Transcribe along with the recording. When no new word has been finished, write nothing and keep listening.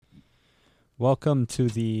Welcome to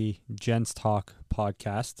the Gents Talk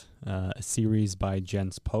podcast, a series by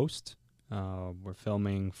Gents Post. We're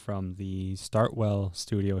filming from the Startwell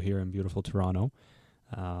studio here in beautiful Toronto.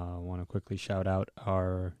 I want to quickly shout out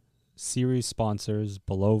our series sponsors,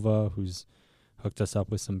 Belova, who's hooked us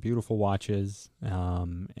up with some beautiful watches,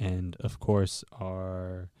 and of course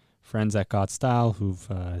our friends at Got Style, who've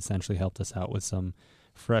essentially helped us out with some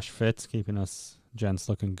fresh fits, keeping us gents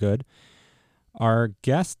looking good. Our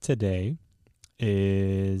guest today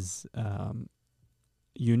is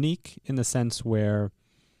unique in the sense where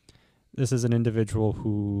this is an individual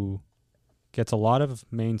who gets a lot of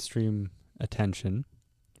mainstream attention,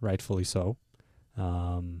 rightfully so,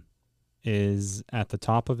 is at the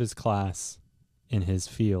top of his class in his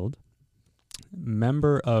field,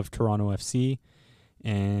 member of Toronto FC,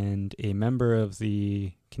 and a member of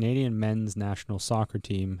the Canadian men's national soccer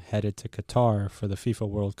team headed to Qatar for the FIFA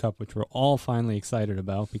World Cup, which we're all finally excited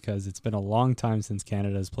about because it's been a long time since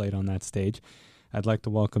Canada has played on that stage. I'd like to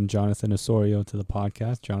welcome Jonathan Osorio to the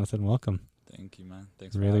podcast. Jonathan, welcome. Thank you, man.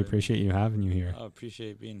 Thanks for Really appreciate you having you here. I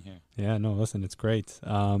appreciate being here. Yeah, no, listen, it's great.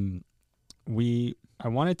 I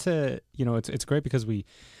wanted to, it's great because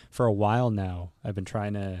for a while now, I've been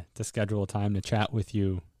trying to schedule a time to chat with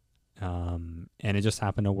you. And it just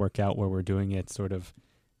happened to work out where we're doing it sort of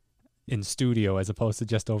in studio as opposed to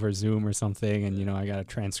just over Zoom or something. And, I got to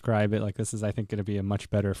transcribe it. Like, this is, I think, going to be a much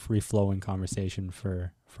better free-flowing conversation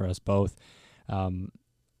for us both.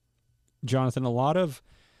 Jonathan, a lot of,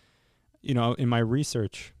 in my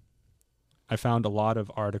research, I found a lot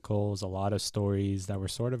of articles, a lot of stories that were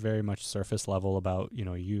sort of very much surface level about,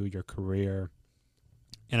 your career.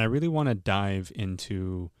 And I really want to dive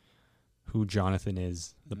into who Jonathan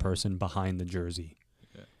is, the person behind the jersey,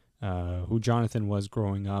 who Jonathan was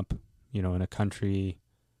growing up, in a country,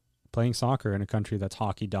 playing soccer in a country that's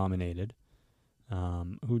hockey dominated,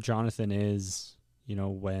 who Jonathan is,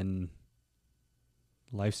 when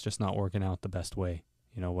life's just not working out the best way,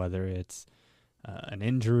 whether it's an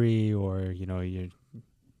injury or, you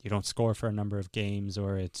don't score for a number of games,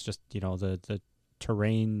 or it's just, the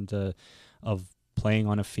terrain of playing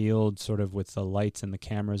on a field sort of with the lights and the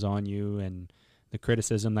cameras on you and the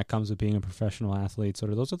criticism that comes with being a professional athlete.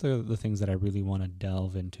 Sort of those are the things that I really want to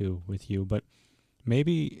delve into with you. But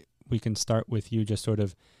maybe we can start with you just sort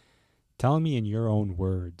of telling me in your own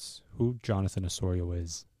words who Jonathan Osorio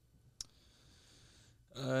is.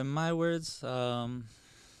 In my words, I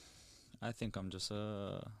think I'm just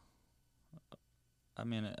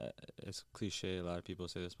it's cliche, a lot of people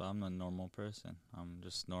say this, but I'm a normal person. I'm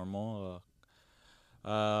just normal.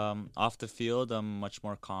 Off the field, I'm a much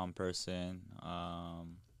more calm person. I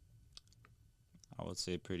would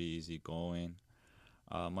say pretty easygoing.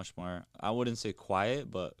 Much more, I wouldn't say quiet,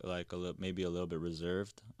 but like maybe a little bit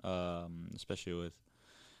reserved, especially with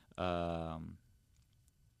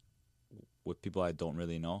people I don't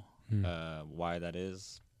really know. Why that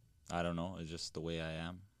is, I don't know. It's just the way I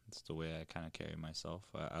am. It's the way I kind of carry myself.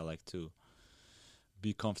 I like to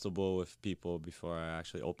be comfortable with people before I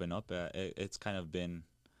actually open up. It's kind of been,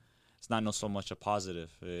 it's not so much a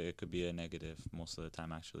positive. It could be a negative most of the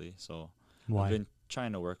time, actually. So Why? I've been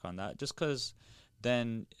trying to work on that, just because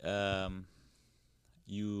then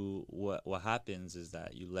what happens is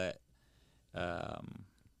that you let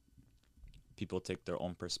people take their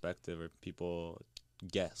own perspective, or people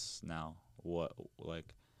guess now what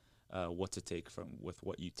to take from with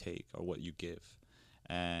what you take or what you give.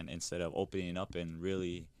 And instead of opening up and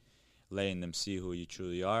really letting them see who you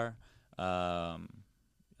truly are, I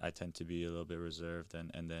tend to be a little bit reserved,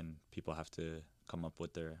 and then people have to come up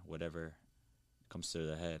with their whatever comes to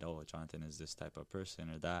their head. Oh, Jonathan is this type of person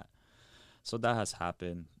or that. So that has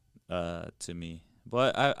happened to me.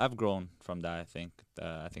 But I've grown from that, I think.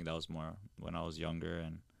 I think that was more when I was younger.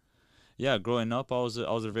 And yeah, growing up, I was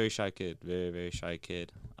a very shy kid, very, very shy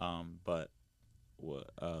kid. But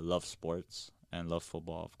love sports. And love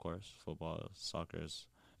football, of course. Football, soccer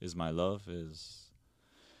is my love, is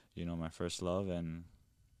my first love, and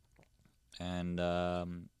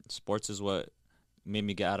sports is what made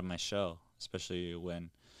me get out of my shell. Especially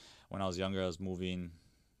when I was younger, I was moving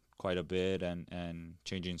quite a bit and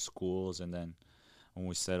changing schools, and then when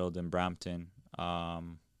we settled in Brampton, I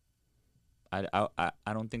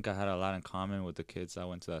don't think I had a lot in common with the kids that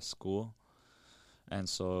went to that school. And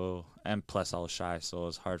plus I was shy, so it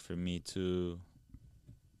was hard for me to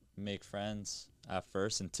make friends at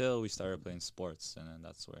first until we started playing sports. And then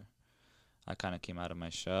that's where I kind of came out of my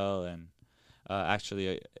shell. And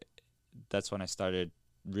actually, that's when I started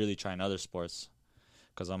really trying other sports,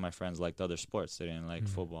 because all my friends liked other sports. They didn't like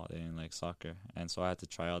football. They didn't like soccer. And so I had to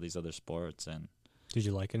try all these other sports. And did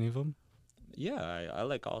you like any of them? Yeah, I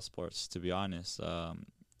like all sports, to be honest.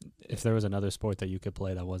 If there was another sport that you could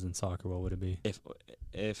play that wasn't soccer, what would it be?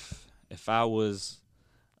 if if I was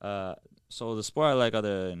so the sport I like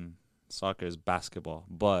other than soccer is basketball,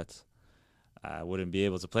 but I wouldn't be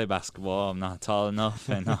able to play basketball. I'm not tall enough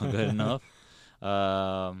and not good enough.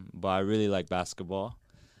 But I really like basketball.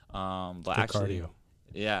 But Good actually, cardio.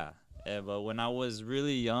 yeah. But when I was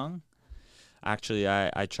really young, actually,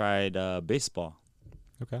 I tried baseball.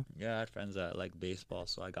 Okay. Yeah, I had friends that like baseball,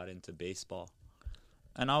 so I got into baseball,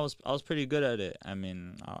 and I was pretty good at it. I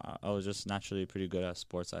mean, I was just naturally pretty good at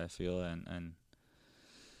sports, I feel, and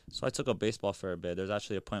so I took up baseball for a bit. There's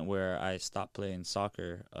actually a point where I stopped playing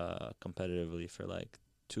soccer competitively for like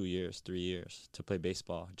 2 years, 3 years to play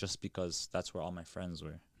baseball, just because that's where all my friends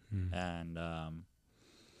were, Mm.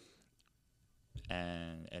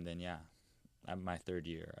 and then yeah, at my third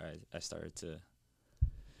year, I started to.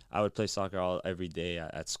 I would play soccer every day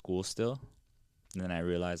at school still. And then I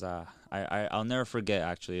realized, I'll never forget,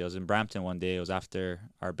 actually. I was in Brampton one day. It was after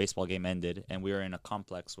our baseball game ended, and we were in a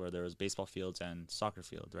complex where there was baseball fields and soccer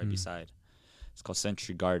field right beside. It's called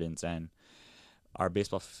Century Gardens, and our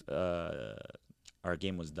our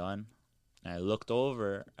game was done. And I looked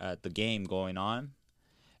over at the game going on,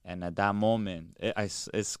 and at that moment,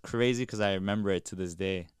 it's crazy because I remember it to this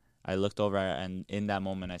day. I looked over, and in that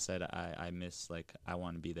moment, I said, I miss, like, I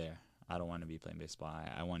want to be there. I don't want to be playing baseball.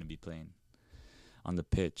 I want to be playing on the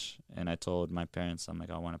pitch. And I told my parents, I'm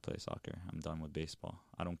like, I want to play soccer. I'm done with baseball.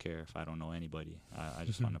 I don't care if I don't know anybody. I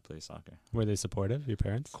just want to play soccer. Were they supportive, your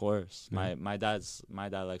parents? Of course. Yeah. My dad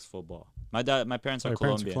likes football. My parents are Your parents are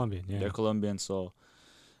Colombian. Colombian, yeah. They're Colombian, so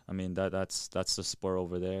I mean that's the sport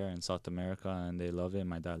over there in South America, and they love it.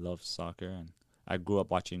 My dad loves soccer, and I grew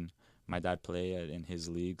up watching my dad play in his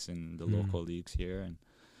leagues, in the local leagues here, and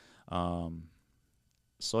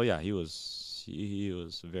so yeah, he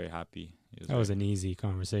was very happy. That was an easy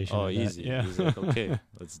conversation. Oh, I bet. easy. Yeah. He's like, okay,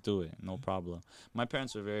 let's do it. No problem. My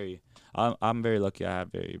parents were I'm very lucky. I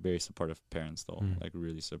have very, very supportive parents, though. Like,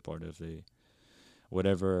 really supportive.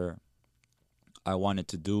 Whatever I wanted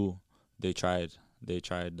to do, they tried. They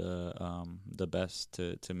tried the best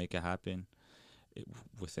to make it happen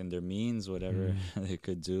within their means, whatever they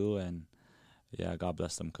could do. And yeah, God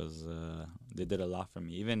bless them, because they did a lot for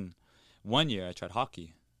me. Even one year, I tried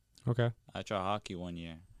hockey. Okay. I tried hockey one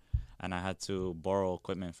year, and I had to borrow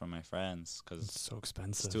equipment from my friends because It's so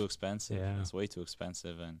expensive. it's too expensive. Yeah. It's way too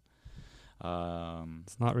expensive, and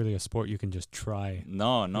it's not really a sport you can just try.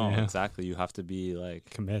 no, Yeah. exactly. You have to be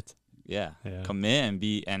like, Commit yeah, Yeah. commit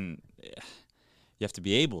and you have to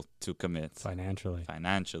be able to commit financially.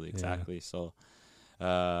 exactly. So,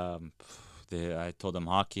 I told them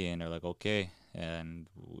hockey, and they're like, okay, and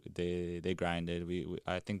they grinded.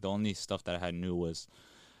 I think the only stuff that I had new was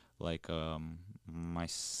like my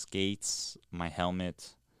skates, my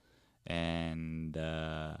helmet, and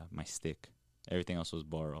my stick. Everything else was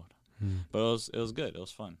borrowed. But it was good. It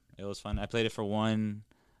was fun. I played it for one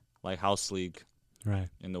like house league Right.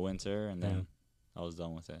 in the winter, and then I was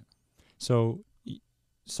done with it. So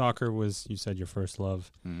soccer was, you said, your first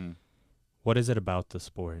love. Mm-hmm. What is it about the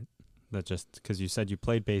sport that just, because you said you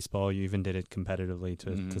played baseball, you even did it competitively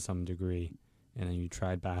to some degree, and then you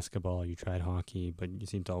tried basketball, you tried hockey, but you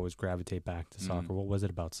seem to always gravitate back to soccer. What was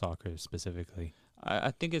it about soccer specifically?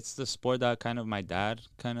 I think it's the sport that kind of my dad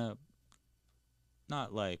kind of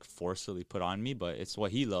not like forcefully put on me, but it's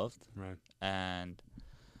what he loved. Right. And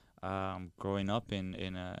growing up in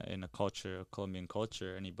a culture, a Colombian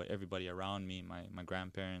culture, everybody around me, my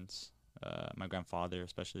grandparents, my grandfather,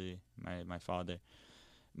 especially my father,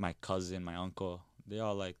 my cousin, my uncle, they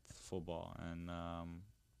all liked football,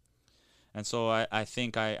 and so I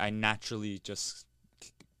think I naturally just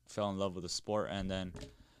fell in love with the sport. And then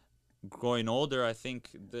growing older, I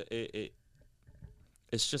think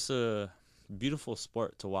it's just a beautiful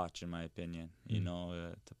sport to watch, in my opinion. You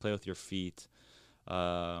know, to play with your feet,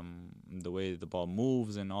 the way the ball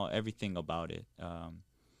moves, and everything about it.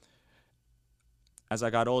 As I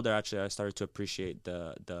got older, actually, I started to appreciate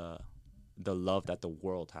the love that the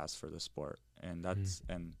world has for the sport, and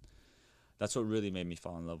that's what really made me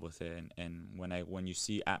fall in love with it. And when you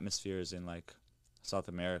see atmospheres in like South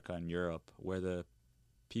America and Europe, where the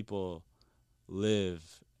people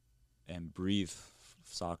live and breathe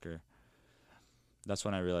soccer, that's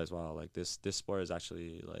when I realized, wow, like this sport is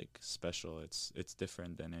actually like special. It's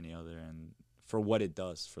different than any other, and for what it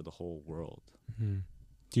does for the whole world.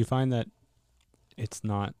 Do you find that it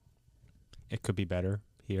could be better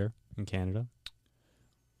here in Canada?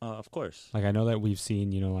 Of course. Like, I know that we've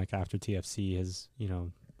seen, like after TFC has,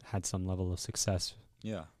 had some level of success.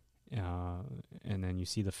 Yeah. and then you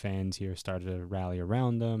see the fans here started to rally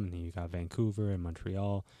around them, and then you got Vancouver and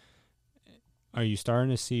Montreal. Are you starting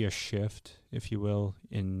to see a shift, if you will,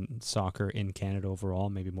 in soccer in Canada overall?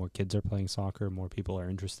 Maybe more kids are playing soccer, more people are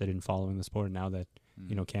interested in following the sport now that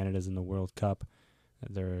Canada's in the World Cup.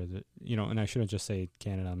 And I shouldn't just say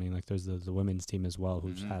Canada. I mean, like, there's the women's team as well,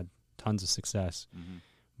 who's had tons of success.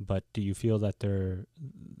 But do you feel that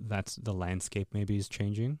that's the landscape maybe is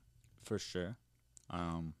changing? For sure.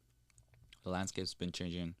 The landscape's been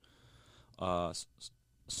changing.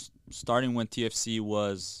 Starting when TFC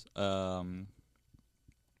was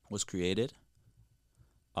created.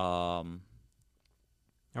 I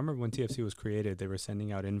remember when TFC was created, they were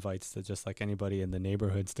sending out invites to just like anybody in the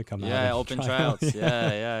neighborhoods to come out. Yeah, open tryouts.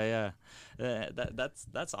 Yeah.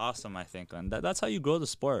 That's awesome, I think. And that's how you grow the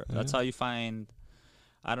sport. Yeah. That's how you find,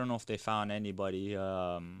 I don't know if they found anybody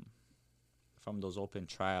from those open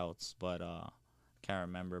tryouts, but can't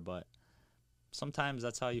remember. But sometimes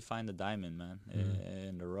that's how you find the diamond, man,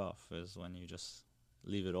 in the rough, is when you just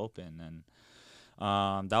leave it open.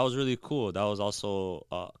 And that was really cool. That was also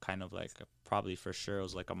kind of like probably for sure it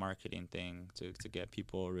was like a marketing thing to get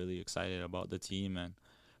people really excited about the team. And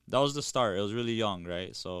that was the start. It was really young,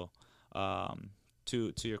 right? So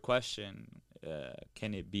to your question,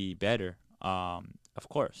 can it be better? Of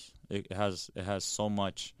course. It has so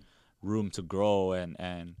much room to grow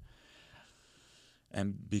and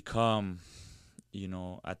become,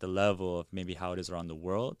 at the level of maybe how it is around the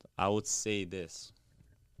world. I would say this.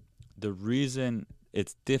 The reason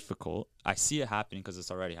it's difficult, I see it happening because it's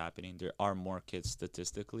already happening. There are more kids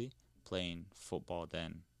statistically playing football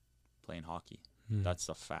than playing hockey. That's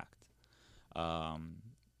a fact.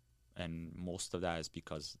 And most of that is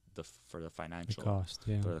because for the financial cost.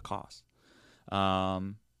 Yeah. For the cost.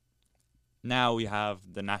 Now we have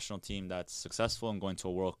the national team that's successful and going to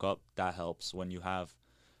a World Cup. That helps when you have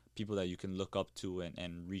people that you can look up to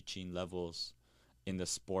and reaching levels in the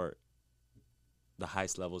sport, the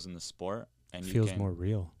highest levels in the sport. And it feels more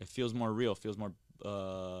real. It feels more real. Feels more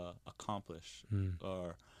accomplished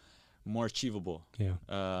or more achievable. Yeah.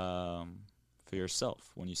 For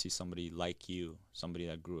yourself, when you see somebody like you, somebody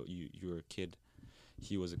that grew up, you were a kid.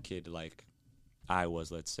 He was a kid like I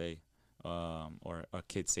was, let's say, or a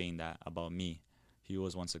kid saying that about me. He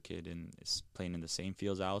was once a kid and is playing in the same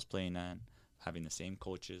fields I was playing at, having the same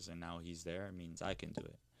coaches, and now he's there. It means I can do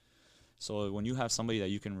it. So when you have somebody that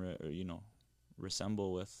you can,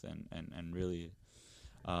 resemble with and really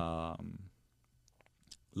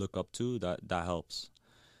look up to, that helps.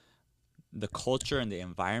 The culture and the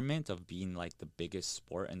environment of being like the biggest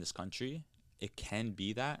sport in this country, it can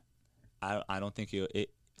be that. I don't think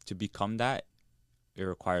it to become that, it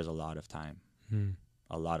requires a lot of time,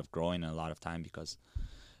 a lot of growing and a lot of time, because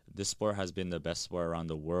this sport has been the best sport around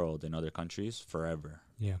the world in other countries forever.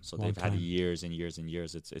 Yeah. So they've had years and years and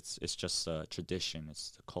years. It's just a tradition.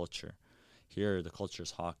 It's the culture. Here, the culture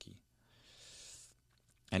is hockey.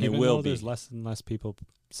 And even it will though be. There's less and less people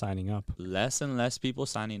signing up. Less and less people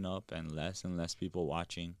signing up and less people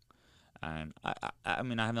watching. And I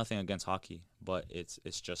mean, I have nothing against hockey, but it's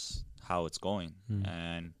just how it's going.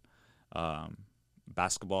 And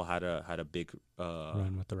basketball had a big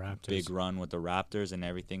run with the Raptors. Big run with the Raptors and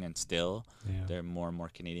everything, and still there are more and more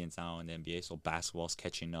Canadians now in the NBA. So basketball's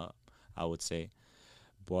catching up, I would say.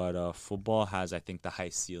 But football has, I think, the high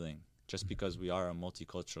ceiling, just because we are a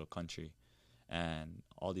multicultural country, and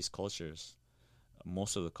all these cultures,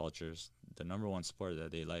 most of the cultures, the number one sport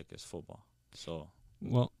that they like is football. So,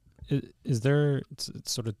 well, is there,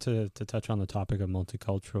 sort of to touch on the topic of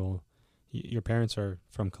multicultural, your parents are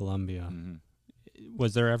from Colombia.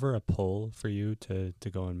 Was there ever a pull for you to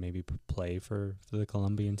go and maybe play for the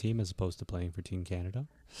Colombian team as opposed to playing for Team Canada?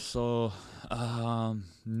 So,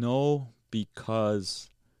 no, because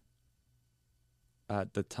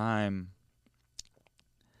at the time,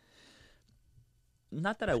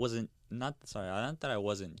 not that I wasn't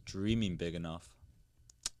dreaming big enough.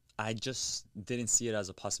 I just didn't see it as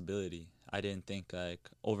a possibility. I didn't think, like,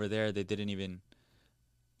 over there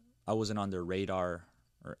I wasn't on their radar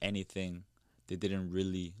or anything. They didn't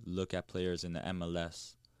really look at players in the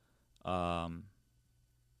MLS.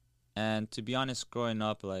 And to be honest, growing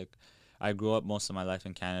up, like, I grew up most of my life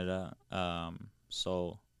in Canada.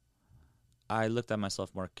 So I looked at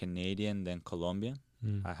myself more Canadian than Colombian.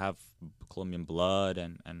 I have Colombian blood,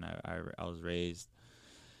 and I was raised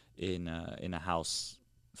in a house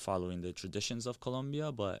following the traditions of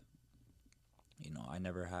Colombia, but I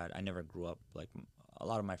never grew up like a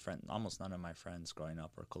lot of my friends. Almost none of my friends growing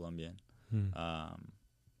up were Colombian,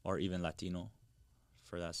 or even Latino,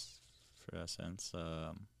 for that sense.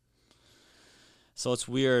 So it's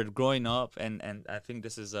weird growing up, and I think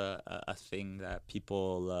this is a thing that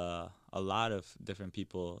people, a lot of different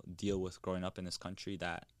people deal with growing up in this country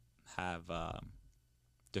that have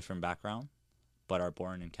different background but are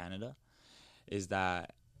born in Canada, is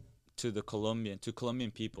that to Colombian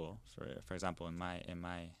people, for example,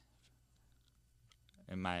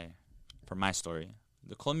 for my story,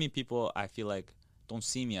 the Colombian people, I feel like, don't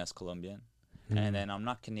see me as Colombian, and then I'm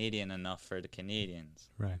not Canadian enough for the Canadians.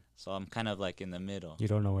 Right. So I'm kind of like in the middle. You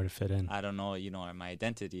don't know where to fit in. I don't know, my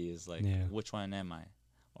identity is like, which one am I?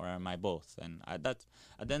 Or am I both? And that,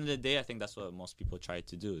 at the end of the day, I think that's what most people try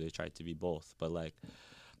to do. They try to be both. But like,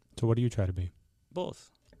 so what do you try to be?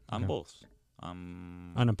 both. I'm both.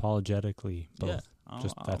 Unapologetically both. Yeah,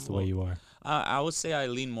 That's the way you are. I would say I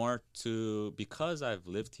lean more to, because I've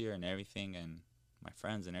lived here and everything, and my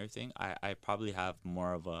friends and everything, I probably have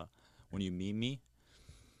more of a, when you meet me,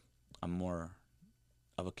 I'm more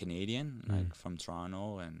of a Canadian, like from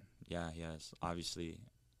Toronto, and yes, obviously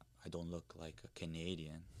I don't look like a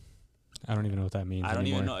Canadian. I don't even know what that means. I don't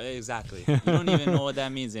anymore. even know, exactly. You don't even know what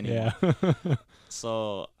that means anymore. Yeah.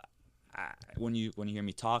 So when you hear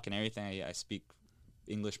me talk and everything, I speak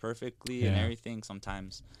English perfectly and everything.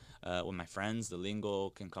 Sometimes with my friends, the lingo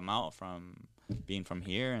can come out from being from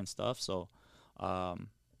here and stuff. So I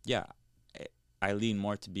lean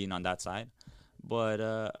more to being on that side. But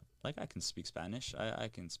like, I can speak Spanish. I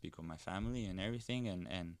can speak with my family and everything,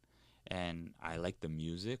 and I like the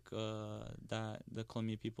music that the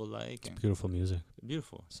Colombian people like. It's beautiful music.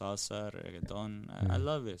 Beautiful. Salsa, reggaeton. I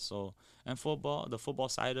love it. So, and football, the football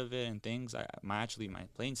side of it and things, my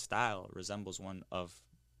playing style resembles one of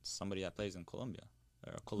somebody that plays in Colombia,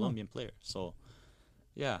 or a Colombian player. So,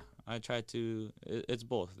 yeah, I try to, it's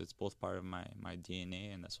both. It's both part of my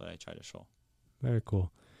DNA, and that's what I try to show. Very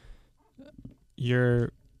cool.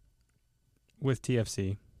 You're with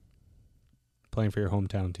TFC, playing for your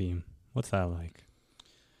hometown team. What's that like?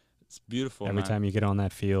 It's beautiful. Every time you get on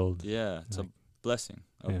that field. Yeah, it's like, a blessing.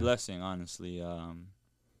 A blessing, honestly.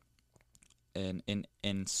 And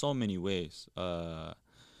in so many ways.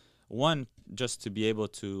 One, just to be able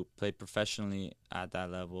to play professionally at that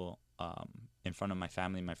level, in front of my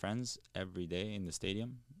family, my friends, every day in the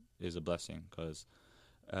stadium is a blessing, because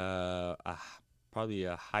probably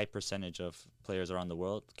a high percentage of players around the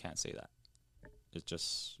world can't say that. It's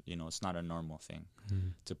just, it's not a normal thing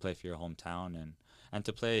to play for your hometown, and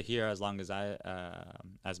to play here as long as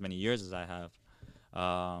as many years as I have,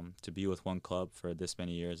 to be with one club for this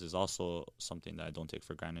many years is also something that I don't take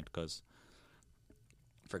for granted, because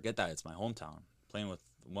forget that, it's my hometown. Playing with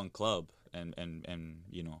one club and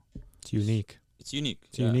it's unique. It's unique.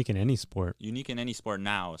 It's unique in any sport. Unique in any sport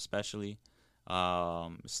now, especially.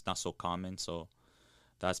 It's not so common, so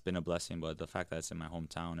that's been a blessing. But the fact that it's in my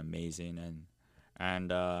hometown, amazing,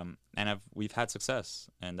 and we've had success,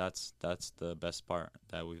 and that's the best part,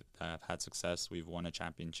 that I've had success. We've won a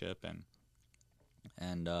championship,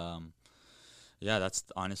 and that's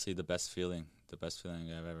honestly the best feeling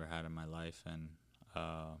I've ever had in my life, and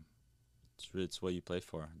it's what you play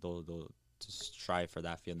for. To strive for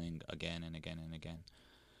that feeling again and again and again,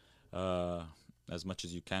 as much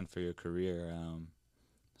as you can for your career.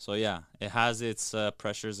 So yeah, it has its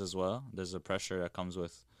pressures as well. There's a pressure that comes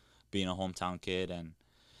with being a hometown kid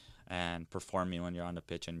and performing when you're on the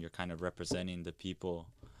pitch, and you're kind of representing the people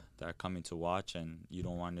that are coming to watch, and you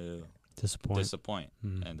don't want to disappoint.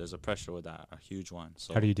 And there's a pressure with that, a huge one.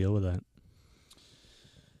 So how do you deal with that?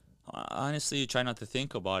 Honestly, you try not to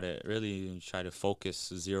think about it. Really, you try to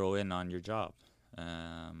zero in on your job.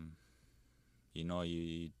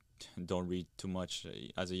 You don't read too much.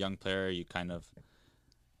 As a young player, you kind of,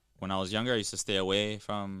 when I was younger, I used to stay away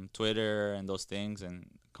from Twitter and those things, and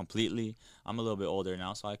completely. I'm a little bit older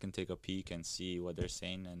now, so I can take a peek and see what they're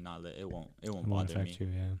saying, and not let it won't bother me. You,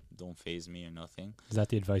 yeah. Don't faze me or nothing. Is that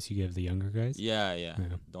the advice you give the younger guys? Yeah.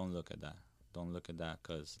 Don't look at that. Don't look at that,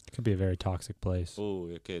 because it could be a very toxic place. Oh,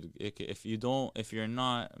 it could. If you're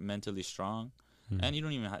not mentally strong, and you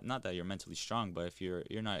don't even not that you're mentally strong, but if you're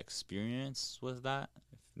not experienced with that,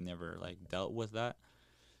 if you've never dealt with that,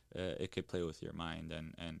 it could play with your mind,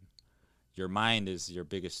 and your mind is your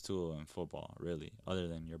biggest tool in football, really. Other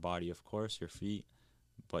than your body, of course, your feet,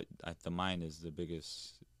 but the mind is your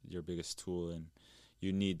biggest tool, and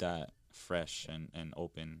you need that fresh and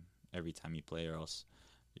open every time you play, or else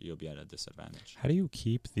you'll be at a disadvantage. How do you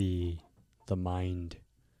keep the mind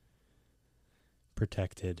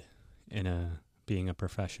protected in being a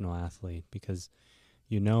professional athlete? Because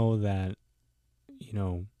that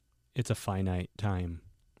it's a finite time.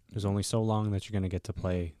 There's only so long that you're going to get to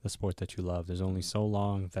play the sport that you love. There's only so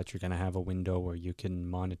long that you're going to have a window where you can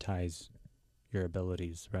monetize your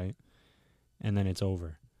abilities, right? and then it's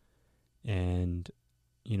over. And,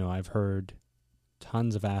 you know, I've heard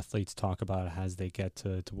tons of athletes talk about as they get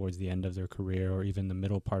towards the end of their career or even the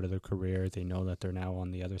middle part of their career, they know that they're now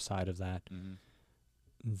on the other side of that. Mm-hmm.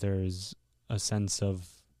 There's a sense of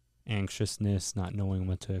anxiousness, not knowing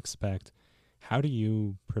what to expect. How do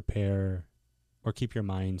you prepare or keep your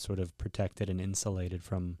mind sort of protected and insulated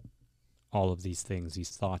from all of these things,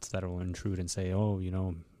 these thoughts that will intrude and say, oh, you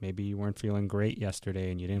know, maybe you weren't feeling great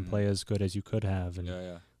yesterday and you didn't play as good as you could have? And Yeah,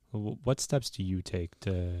 yeah. what steps do you take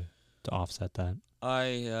to offset that?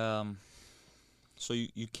 So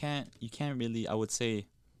you can't really, I would say,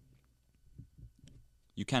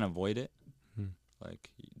 you can't avoid it.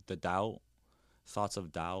 Like the thoughts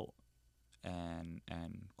of doubt and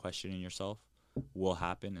questioning yourself will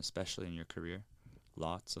happen, especially in your career.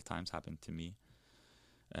 Lots of times happen to me,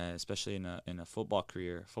 especially in a football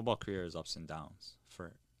career. Football career is ups and downs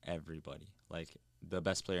for everybody. Like the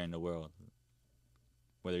best player in the world,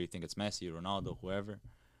 whether you think it's Messi, Ronaldo, whoever,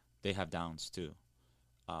 they have downs too.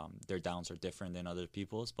 Their downs are different than other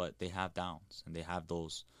people's, but they have downs, and they have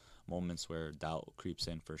those moments where doubt creeps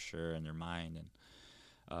in for sure in their mind. And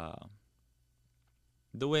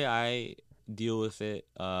the way I deal with it,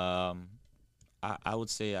 I would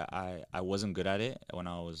say I wasn't good at it when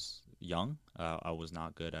I was young. I was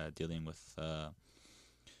not good at dealing with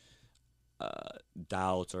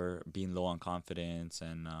doubt or being low on confidence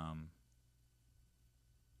and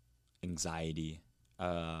anxiety.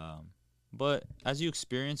 But as you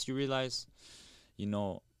experience, you realize, you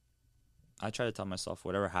know, I try to tell myself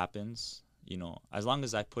whatever happens, you know, as long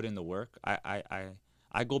as I put in the work,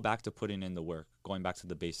 I go back to putting in the work, going back to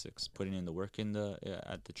the basics, putting in the work in the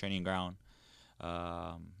at the training ground,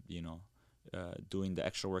 you know, doing the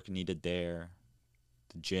extra work needed there,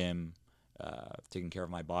 the gym, taking care of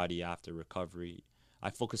my body after recovery.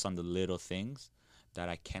 I focus on the little things that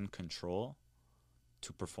I can control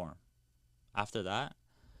to perform. After that,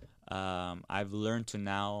 I've learned to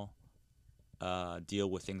now deal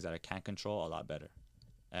with things that I can't control a lot better.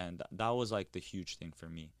 And that was like the huge thing for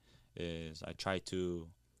me, is I try to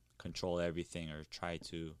control everything, or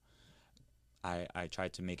I try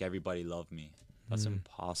to make everybody love me. That's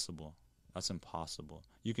impossible. That's impossible.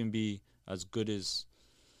 You can be as good as,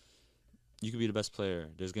 you can be the best player.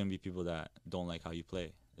 There's going to be people that don't like how you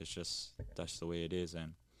play. It's just, that's the way it is.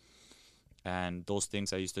 And those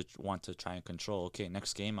things I used to want to try and control. Okay,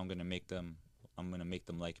 next game I'm going to make them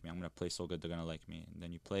like me. I'm going to play so good they're going to like me. And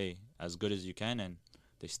then you play as good as you can, and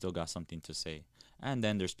they still got something to say. And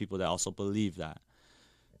then there's people that also believe that.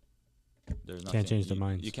 There's nothing. Can't change their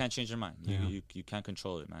minds. You can't change their mind. Yeah. You can't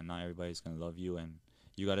control it, man. Not everybody's going to love you, and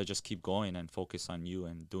you got to just keep going and focus on you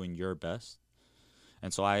and doing your best.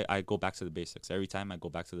 And so I go back to the basics. Every time I go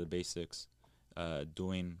back to the basics,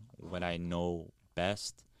 doing what I know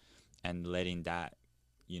best, and letting that,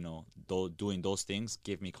 you know, doing those things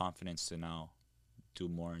give me confidence to now do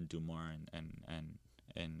more and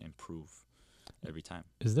and improve every time.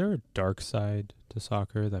 Is there a dark side to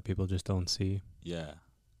soccer that people just don't see? Yeah.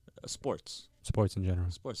 Sports in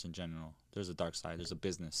general. There's a dark side. There's a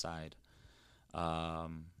business side.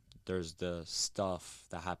 There's the stuff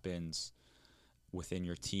that happens within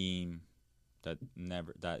your team that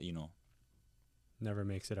never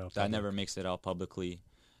makes it out. Never makes it out publicly,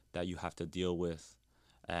 that you have to deal with,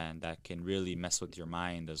 and that can really mess with your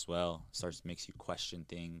mind as well. Makes you question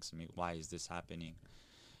things. Why is this happening?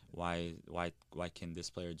 Why can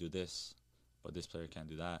this player do this, but this player can't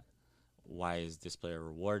do that? Why is this player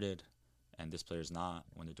rewarded and this player's not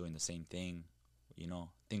when they're doing the same thing? You know,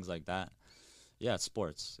 things like that. Yeah, it's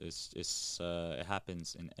sports. It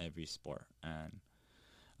happens in every sport, and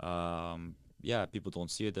yeah, people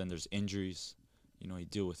don't see it. Then there's injuries. You know, you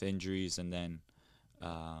deal with injuries, and then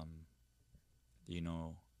you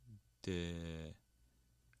know,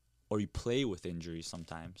 or you play with injuries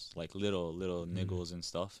sometimes, like little niggles and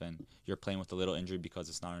stuff, and you're playing with a little injury because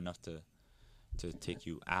it's not enough to take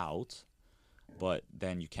you out, but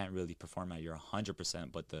then you can't really perform at your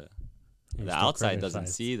 100%. But the outside doesn't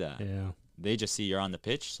see that. Yeah, they just see you're on the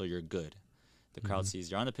pitch, so you're good. The crowd sees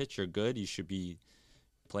you're on the pitch, you're good. You should be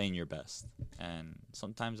playing your best, and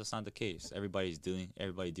sometimes that's not the case. Everybody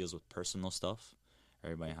deals with personal stuff.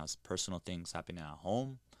 Everybody has personal things happening at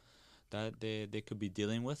home that they could be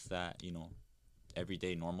dealing with, that, you know,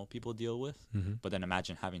 everyday normal people deal with. But then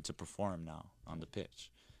imagine having to perform now on the pitch.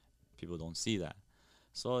 People don't see that.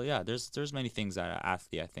 So yeah, there's many things that an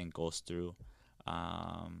athlete, I think, goes through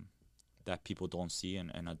that people don't see,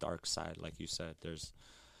 and a dark side, like you said.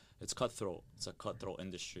 It's cutthroat. It's a cutthroat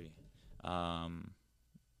industry.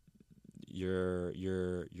 You're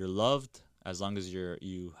loved as long as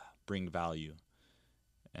you bring value.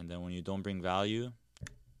 And then when you don't bring value,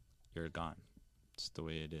 you're gone. It's the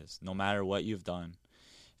way it is. No matter what you've done.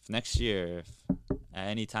 If next year, if at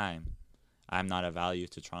any time, I'm not a value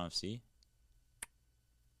to Toronto FC,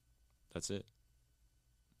 that's it.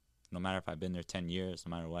 No matter if I've been there 10 years,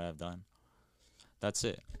 no matter what I've done, that's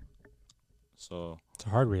it. So it's a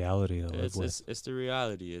hard reality to live with. It's the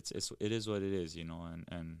reality. It is what it is,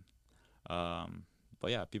 but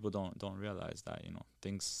yeah, people don't realize that,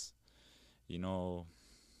 things,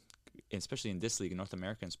 especially in this league, in North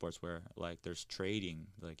American sports, where like there's trading,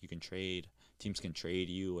 like you can trade, teams can trade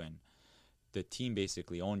you, and the team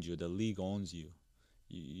basically owns you, the league owns you.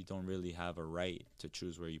 You don't really have a right to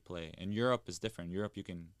choose where you play. In Europe, it's different. In Europe,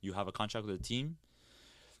 you have a contract with a team,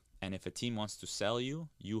 and if a team wants to sell you,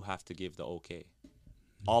 you have to give the okay.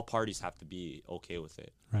 All parties have to be okay with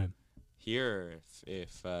it. Right. Here,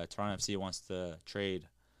 if Toronto FC wants to trade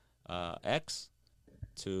X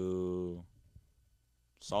to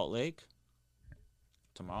Salt Lake,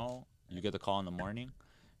 tomorrow you get the call in the morning.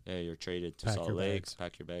 Yeah, you're traded to Salt Lake.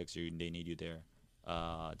 Pack your bags. They need you there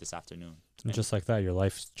this afternoon. And just like that, your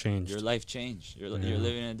life's changed. Your life changed. You're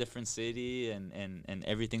living in a different city, and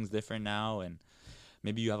everything's different now. And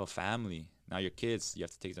maybe you have a family. Now your kids, you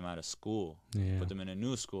have to take them out of school, put them in a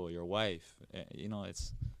new school, your wife.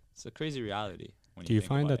 It's a crazy reality. Do you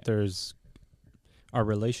find that are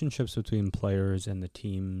relationships between players and the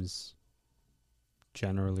teams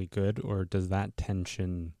generally good, or does that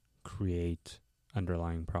tension create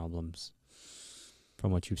underlying problems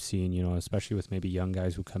from what you've seen, especially with maybe young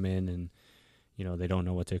guys who come in and, they don't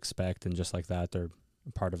know what to expect, and just like that, they're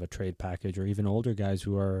part of a trade package, or even older guys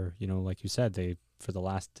who are, like you said, for the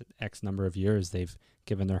last X number of years, they've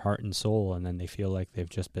given their heart and soul, and then they feel like they've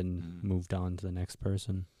just been moved on to the next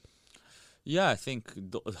person. Yeah, I think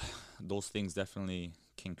those things definitely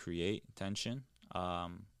can create tension.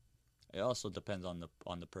 It also depends on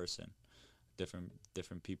the person.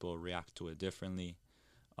 Different people react to it differently.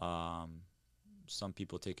 Some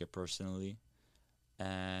people take it personally,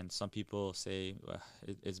 and some people say,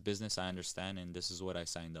 it's business, I understand, and this is what I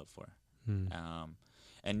signed up for.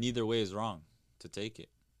 And neither way is wrong to take it.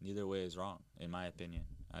 Neither way is wrong, in my opinion.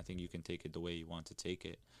 I think you can take it the way you want to take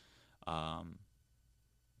it.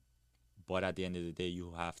 But at the end of the day,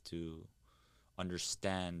 you have to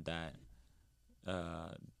understand that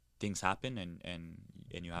things happen, and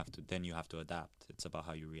you have to adapt. It's about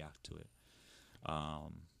how you react to it.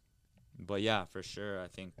 But yeah, for sure, I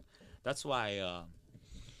think that's why,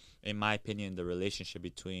 in my opinion, the relationship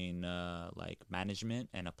between like management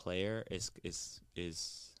and a player is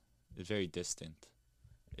very distant.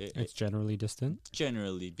 It's generally distant?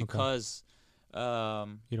 Generally, because you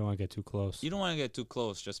don't want to get too close. You don't want to get too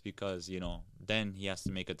close just because, then he has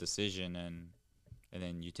to make a decision, and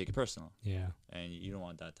then you take it personal. Yeah. And you don't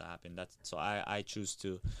want that to happen. I choose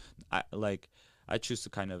to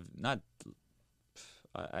kind of not,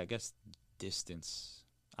 I guess, distance.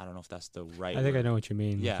 I don't know if that's the right I think word. I know what you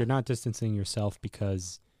mean. Yeah. Like, you're not distancing yourself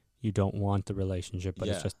because you don't want the relationship, but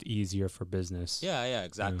it's just easier for business. Yeah,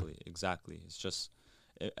 exactly. It's just,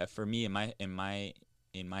 for me, in my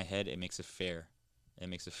head, it makes it fair. It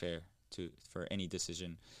makes it fair for any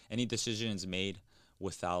decision. Any decision is made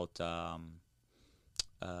without a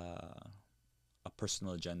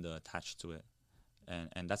personal agenda attached to it,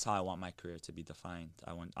 and that's how I want my career to be defined.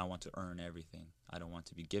 I want to earn everything. I don't want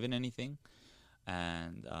to be given anything,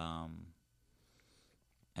 and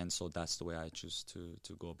so that's the way I choose to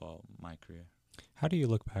go about my career. How do you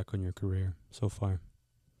look back on your career so far?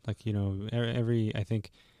 Like, I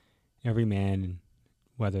think every man,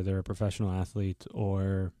 whether they're a professional athlete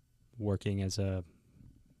or working as a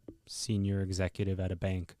senior executive at a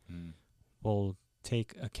bank, will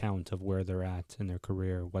take account of where they're at in their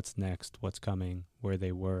career, what's next, what's coming, where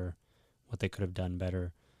they were, what they could have done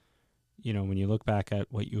better. When you look back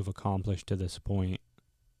at what you've accomplished to this point,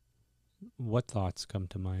 what thoughts come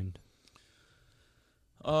to mind?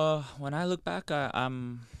 When I look back,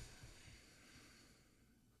 I'm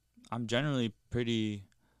generally pretty,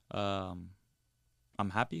 I'm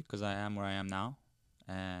happy because I am where I am now,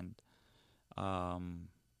 and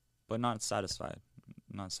but not satisfied.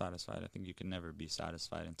 I think you can never be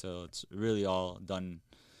satisfied until it's really all done,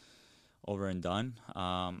 over and done.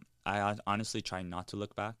 I honestly try not to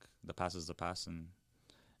look back. The past is the past,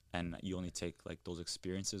 and you only take like those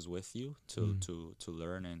experiences with you to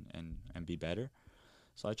learn and be better.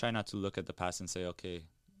 So I try not to look at the past and say, okay,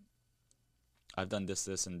 I've done this,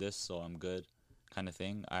 and this, so I'm good, kind of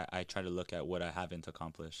thing. I try to look at what I haven't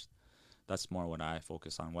accomplished. That's more what I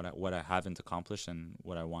focus on, what I haven't accomplished and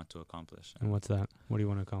what I want to accomplish. And what's that? What do you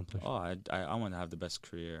want to accomplish? I want to have the best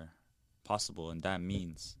career possible, and that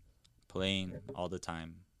means playing all the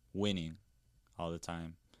time, winning all the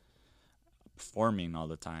time, performing all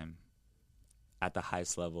the time at the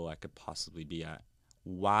highest level I could possibly be at,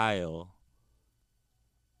 while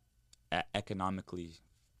economically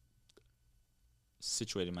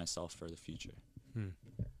situating myself for the future.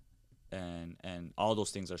 And all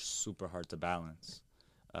those things are super hard to balance.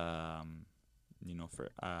 For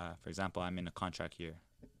example, I'm in a contract year.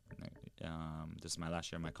 This is my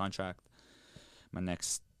last year of my contract. My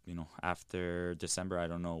next, after December, I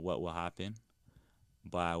don't know what will happen,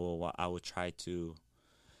 but I will try to.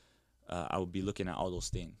 I will be looking at all those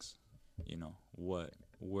things.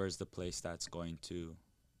 Where's the place that's going to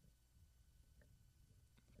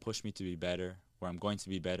push me to be better, where I'm going to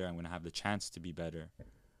be better, I'm going to have the chance to be better,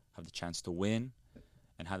 have the chance to win,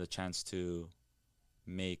 and have the chance to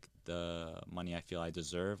make the money I feel I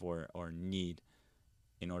deserve or need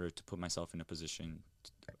in order to put myself in a position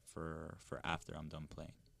for after I'm done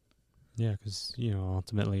playing. Yeah, because,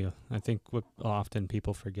 ultimately, I think what often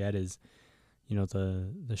people forget is,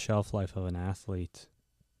 the shelf life of an athlete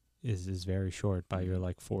is very short. By your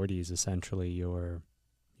 40s, essentially, you're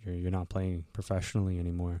not playing professionally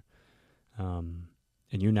anymore. And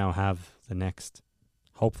you now have the next,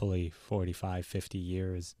 hopefully, 45, 50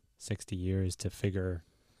 years, 60 years to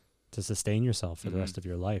sustain yourself for the rest of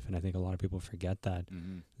your life. And I think a lot of people forget that,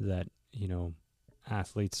 that,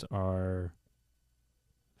 athletes are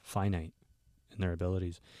finite in their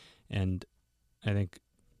abilities. And I think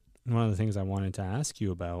one of the things I wanted to ask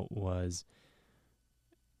you about was,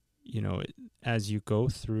 as you go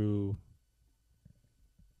through,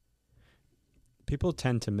 people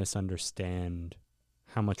tend to misunderstand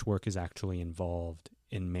how much work is actually involved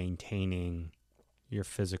in maintaining your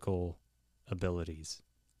physical abilities,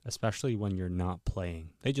 especially when you're not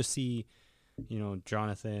playing. They just see,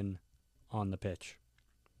 Jonathan on the pitch.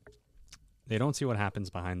 They don't see what happens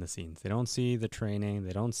behind the scenes. They don't see the training.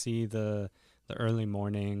 They don't see the early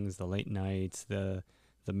mornings, the late nights, the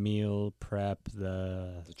meal prep,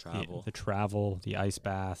 the travel, the ice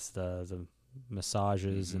baths, the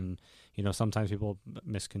massages, and sometimes people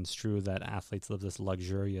misconstrue that athletes live this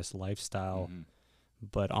luxurious lifestyle,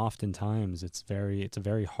 but oftentimes it's a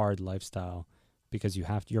very hard lifestyle, because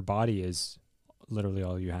your body is literally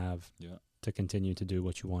all you have to continue to do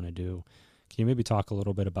what you want to do. Can you maybe talk a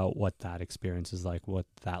little bit about what that experience is like, what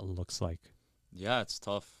that looks like? Yeah, it's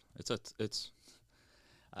tough.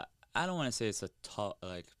 I don't want to say it's a tough,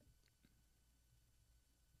 I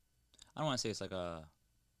don't want to say it's like a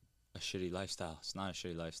shitty lifestyle. It's not a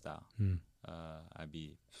shitty lifestyle. I'd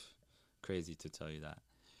be crazy to tell you that.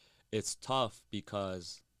 It's tough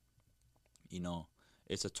because,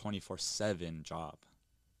 it's a 24/7 job.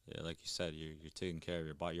 Yeah, like you said, you're taking care of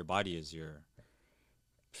your body. Your body is your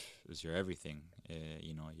everything.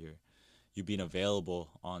 You being available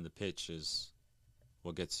on the pitch is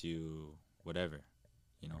what gets you whatever.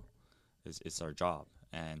 It's our job.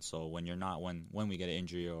 And so when you're not, when we get an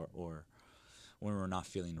injury or when we're not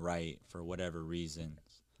feeling right for whatever reasons,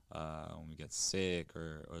 when we get sick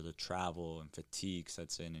or the travel and fatigue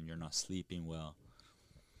sets in and you're not sleeping well,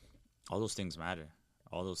 all those things matter.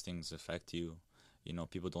 All those things affect you.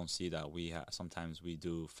 People don't see that sometimes we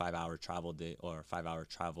do 5-hour travel day or 5-hour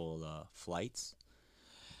travel flights.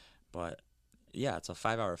 But yeah, it's a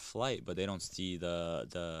 5-hour flight, but they don't see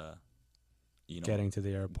the getting to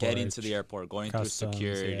the airport, going customs,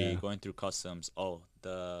 through security, going through customs. Oh,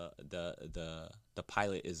 the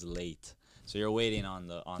pilot is late, so you're waiting on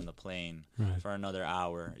the plane for another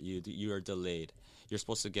hour. You are delayed. You're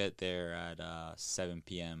supposed to get there at 7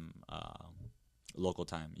 p.m. Local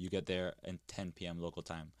time. You get there at 10 p.m. local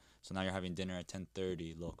time. So now you're having dinner at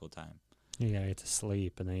 10:30 local time. You gotta get to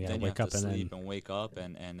sleep, and then you gotta wake up,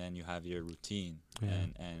 and then you have your routine,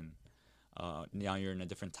 and now you're in a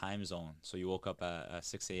different time zone. So you woke up at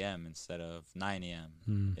 6 a.m. instead of 9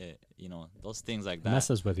 a.m. Those things like that. It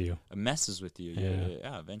messes with you.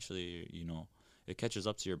 Yeah. Eventually, it catches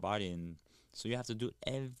up to your body, and so you have to do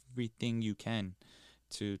everything you can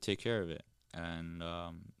to take care of it. And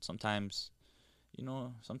sometimes you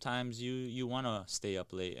want to stay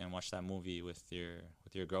up late and watch that movie with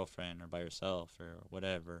your girlfriend or by yourself or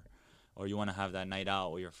whatever, or you want to have that night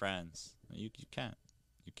out with your friends. You can't.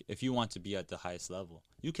 If you want to be at the highest level,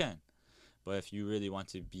 you can. But if you really want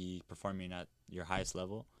to be performing at your highest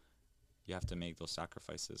level, you have to make those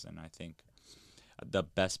sacrifices. And I think the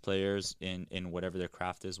best players in whatever their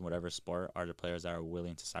craft is, whatever sport, are the players that are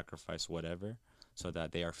willing to sacrifice whatever so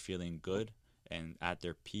that they are feeling good and at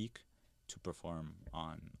their peak to perform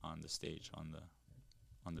on the stage, on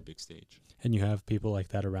the big stage. And you have people like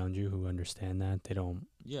that around you who understand that. They don't.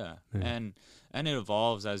 Yeah. And it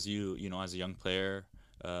evolves as as a young player.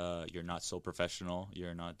 you're not so professional.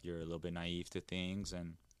 You're a little bit naive to things,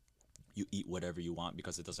 and you eat whatever you want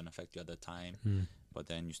because it doesn't affect you at the time. But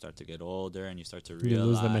then you start to get older and you start to realize you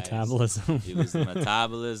lose the metabolism. you lose the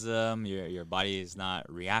metabolism. Your body is not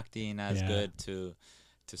reacting as good to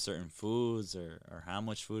certain foods or how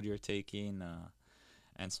much food you're taking.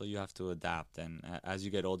 And so you have to adapt. And as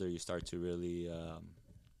you get older, you start to really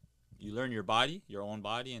you learn your body, your own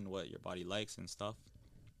body, and what your body likes and stuff.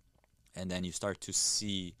 And then you start to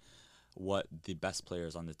see what the best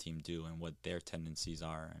players on the team do and what their tendencies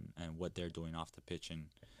are and what they're doing off the pitch. And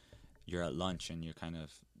you're at lunch and you're kind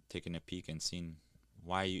of taking a peek and seeing,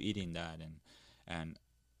 why are you eating that? And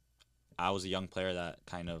I was a young player that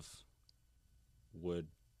kind of would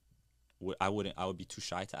be too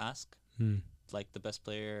shy to ask like the best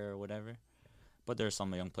player or whatever. But there's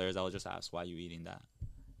some young players that will just ask, why are you eating that?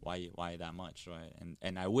 Why that much, right?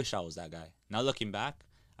 And I wish I was that guy. Now looking back,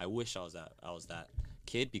 I wish I was that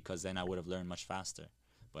kid, because then I would have learned much faster.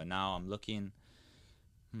 But now I'm looking,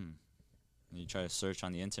 you try to search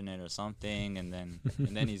on the internet or something, and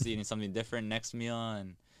then he's eating something different next meal,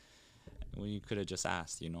 and well, you could have just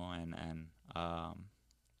asked,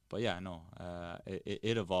 but yeah, no,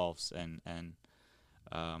 it evolves,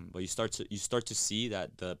 but you start to see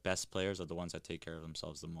that the best players are the ones that take care of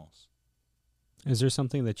themselves the most. Is there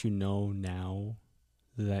something that you know now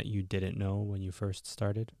that you didn't know when you first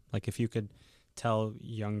started? Like, if you could tell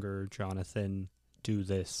younger Jonathan, do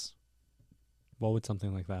this, what would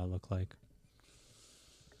something like that look like?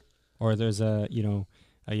 Or there's a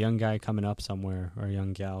young guy coming up somewhere, or a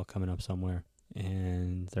young gal coming up somewhere,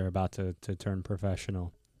 and they're about to turn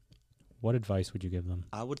professional. What advice would you give them?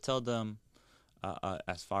 I would tell them,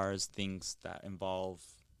 as far as things that involve,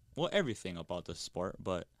 everything about the sport,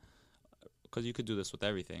 but because you could do this with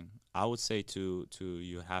everything, I would say to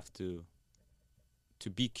you have to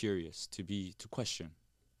be curious, to question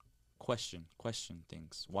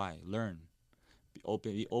things. Why? Learn. Be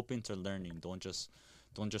open to learning. Don't just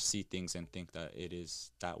see things and think that it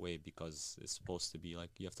is that way because it's supposed to be. Like,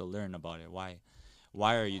 you have to learn about it. Why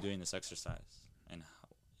are you doing this exercise? And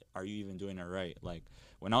are you even doing it right? Like,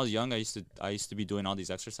 when I was young, I used to be doing all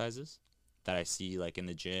these exercises that I see like in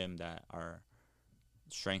the gym that our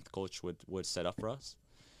strength coach would set up for us,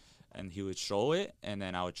 and he would show it, and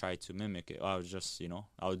then I would try to mimic it. I would just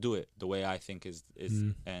I would do it the way I think is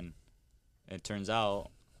and it turns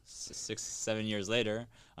out 6-7 years later,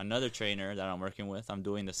 another trainer that I'm working with, I'm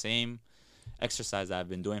doing the same exercise that I've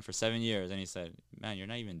been doing for 7 years, and he said, "Man, you're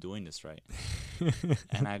not even doing this right."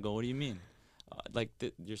 And I go, "What do you mean?"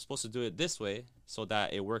 You're supposed to do it this way so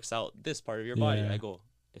that it works out this part of your body. I go,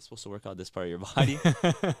 it's supposed to work out this part of your body.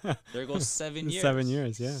 There goes 7 years. 7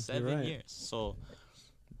 years, yeah. 7 years. So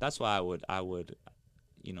that's why I would,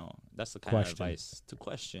 that's the kind of advice, to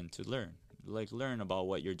question, to learn. Like, learn about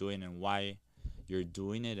what you're doing and why you're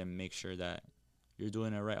doing it, and make sure that you're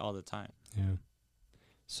doing it right all the time. Yeah.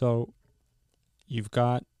 So you've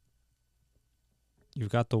got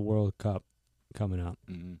the World Cup coming up.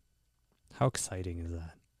 Mm-hmm. How exciting is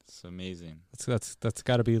that? It's amazing. That's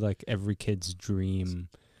got to be like every kid's dream,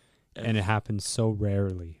 and it happens so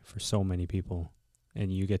rarely for so many people.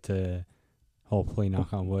 And you get to, hopefully,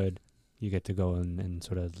 knock on wood, you get to go and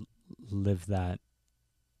sort of live that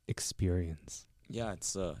experience. Yeah,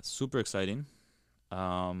 it's super exciting.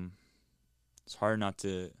 It's hard not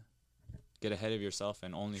to get ahead of yourself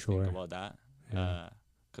and only think about that.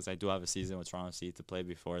 Because I do have a season with Toronto FC to play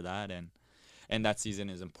before that, and that season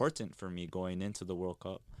is important for me going into the World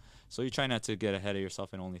Cup. So you try not to get ahead of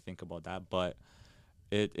yourself and only think about that, but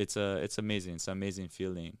it's amazing. It's an amazing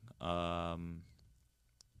feeling,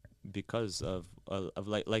 because of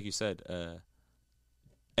like you said,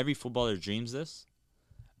 every footballer dreams this,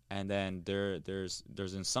 and then there's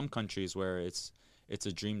in some countries where it's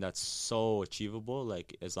a dream that's so achievable,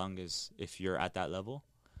 like as long as if you're at that level,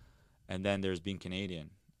 and then there's being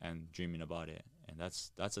Canadian and dreaming about it. And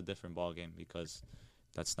that's a different ball game, because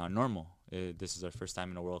that's not normal. This is our first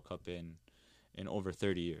time in a World Cup in over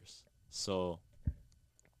 30 years. So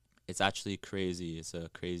it's actually crazy. It's a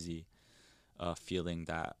crazy feeling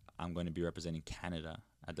that I'm going to be representing Canada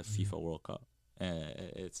at the FIFA World Cup.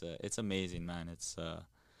 It's amazing, man. It's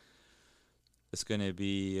going to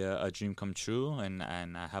be a dream come true, and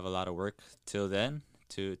I have a lot of work till then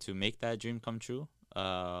to make that dream come true.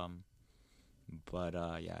 But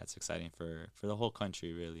yeah, it's exciting for the whole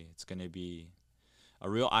country, really. It's going to be a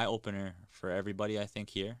real eye-opener for everybody, I think,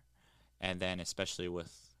 here. And then especially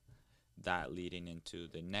with that leading into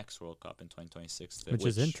the next World Cup in 2026. Which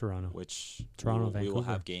is in Toronto. Vancouver. We will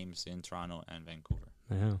have games in Toronto and Vancouver.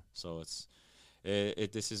 Yeah. So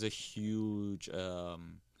this is a huge...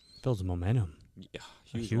 builds momentum. Yeah,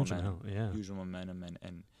 A huge huge momentum. amount, yeah. Huge momentum,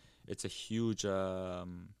 and it's a huge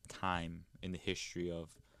time in the history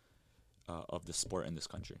of the sport in this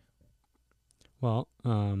country. Well,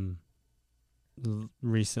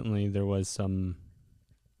 recently there was some,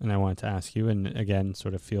 and I wanted to ask you, and again,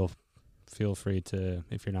 sort of feel free to,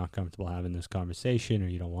 if you're not comfortable having this conversation or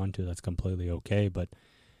you don't want to, that's completely okay. But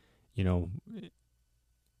you know,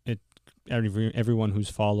 it everyone who's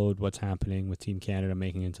followed what's happening with Team Canada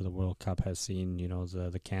making it into the World Cup has seen, you know,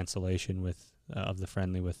 the cancellation with of the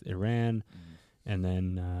friendly with Iran, and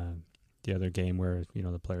then the other game where, you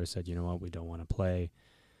know, the players said, you know what, we don't want to play.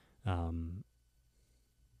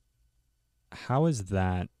 How has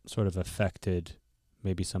that sort of affected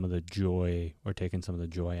maybe some of the joy, or taken some of the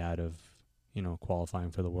joy out of, you know,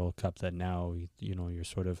 qualifying for the World Cup, that now, you know, you're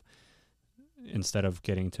sort of, instead of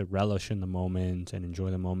getting to relish in the moment and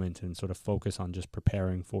enjoy the moment and sort of focus on just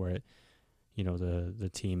preparing for it, you know, the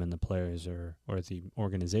team and the players or the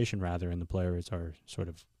organization rather, and the players are sort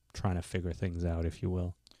of trying to figure things out, if you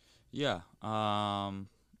will. Yeah.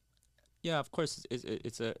 Yeah. Of course,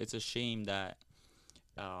 it's a shame that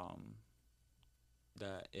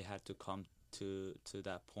that it had to come to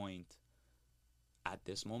that point at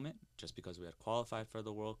this moment, just because we had qualified for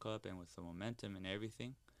the World Cup and with the momentum and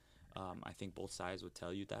everything. I think both sides would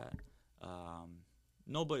tell you that.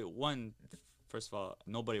 Nobody one First of all,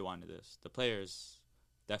 nobody wanted this. The players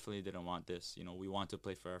definitely didn't want this. You know, we want to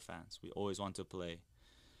play for our fans. We always want to play.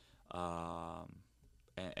 And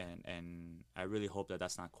I really hope that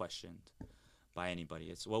that's not questioned by anybody.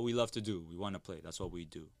 It's what we love to do. We want to play. That's what we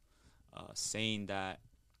do. Saying that,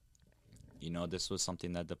 you know, this was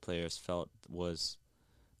something that the players felt was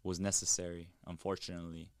necessary,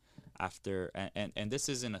 unfortunately, after and this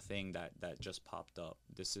isn't a thing that just popped up.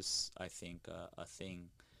 This is, I think, a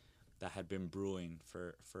thing that had been brewing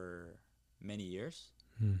for many years.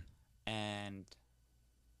 And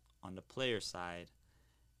on the player side,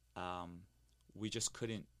 we just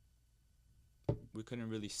couldn't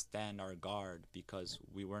really stand our guard, because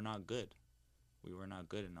we were not good. We were not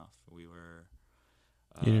good enough. We were.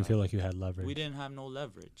 You didn't feel like you had leverage. We didn't have no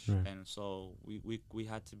leverage, right. And so we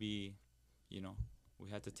had to be, you know, we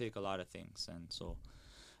had to take a lot of things. And so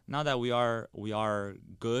now that we are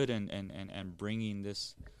good and bringing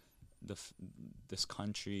this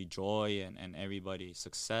country joy and everybody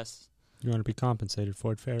success, you want to be compensated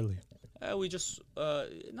for it fairly. We just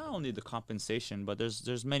not only the compensation, but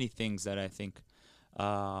there's many things that I think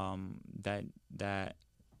that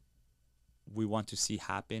we want to see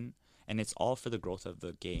happen, and it's all for the growth of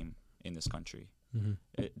the game in this country.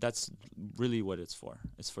 That's really what it's for.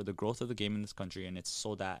 It's for the growth of the game in this country, and it's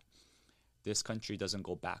so that this country doesn't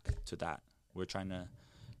go back to that. We're trying to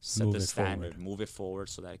set the standard, move it forward,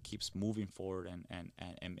 so that it keeps moving forward, and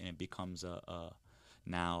it becomes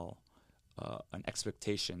now an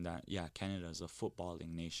expectation that, yeah, Canada is a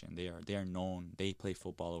footballing nation. They are known. They play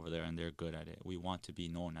football over there, and they're good at it. We want to be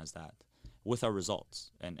known as that, with our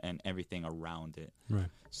results and everything around it. Right.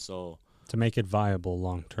 So to make it viable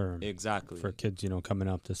long term. Exactly. For kids, you know, coming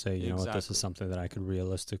up to say, you know what, this is something that I could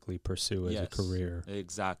realistically pursue as a career.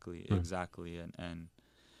 Exactly.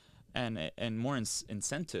 And more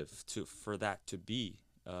incentive for that to be,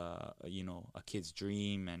 you know, a kid's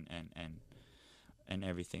dream and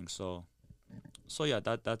everything. So yeah,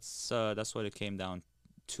 that's what it came down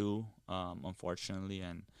to, unfortunately.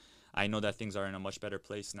 And I know that things are in a much better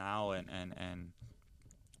place now, and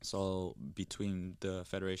so between the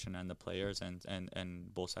federation and the players,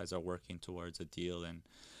 and both sides are working towards a deal. And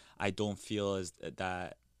I don't feel as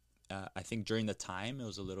that. I think during the time it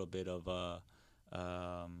was a little bit of a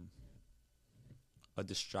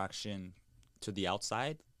distraction to the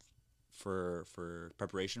outside for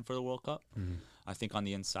preparation for the World Cup. I think on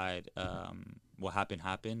the inside, what happened,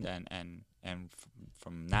 and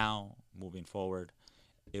from now moving forward,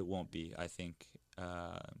 it won't be. I think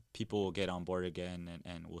people will get on board again,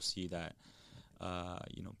 and we'll see that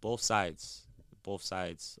you know, both sides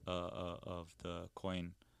of the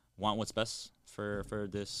coin want what's best for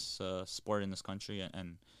this sport in this country,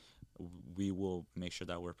 and we will make sure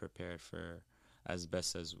that we're prepared for as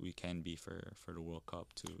best as we can be for the World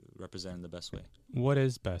Cup, to represent in the best way. What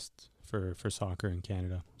is best for soccer in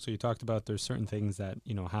Canada? So you talked about there's certain things that,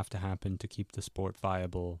 you know, have to happen to keep the sport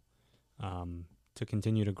viable, to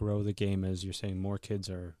continue to grow the game. As you're saying, more kids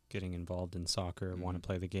are getting involved in soccer, want to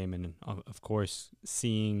play the game, and of course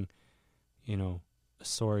seeing, you know,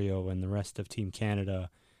 Osorio and the rest of Team Canada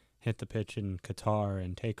hit the pitch in Qatar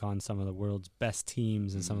and take on some of the world's best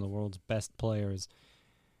teams and some of the world's best players.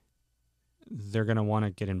 They're going to want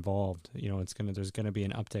to get involved. You know, there's going to be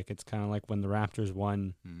an uptick. It's kind of like when the Raptors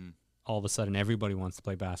won, all of a sudden everybody wants to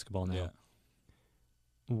play basketball now.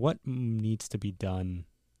 what needs to be done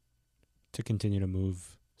to continue to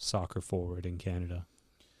move soccer forward in Canada?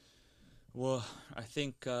 Well, I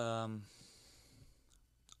think on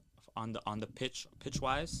the pitch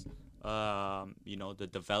wise, the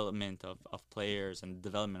development of players and the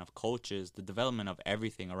development of coaches, the development of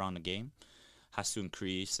everything around the game has to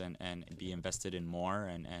increase and be invested in more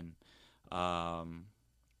and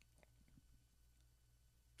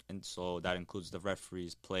so that includes the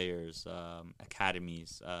referees, players,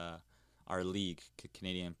 academies, our league,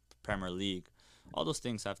 Canadian Premier League. All those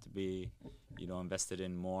things have to be, invested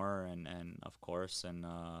in more, and of course, to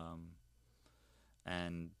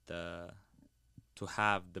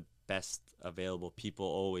have the best available people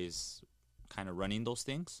always kind of running those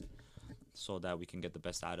things, so that we can get the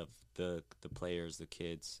best out of the players, the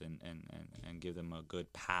kids, and give them a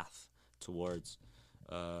good path towards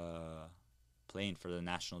playing for the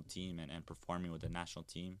national team and performing with the national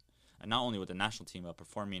team, and not only with the national team but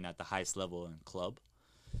performing at the highest level in club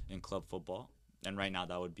football. And right now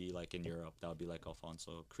that would be like in Europe, that would be like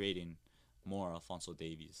creating more Alfonso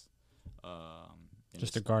Davies,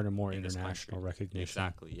 just to garner more international recognition.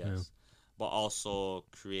 Exactly, yes. Yeah. But also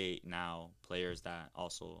create now players that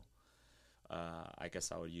also, I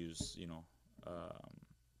guess I would use,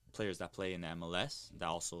 players that play in the MLS that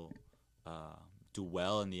also do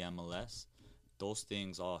well in the MLS. Those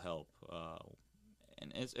things all help,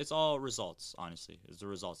 and it's all results. Honestly, it's the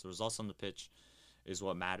results. The results on the pitch is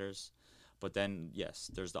what matters. But then, yes,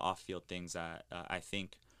 there's the off-field things that I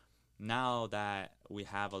think now that we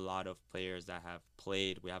have a lot of players that have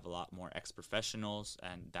played, we have a lot more ex-professionals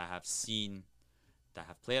and that have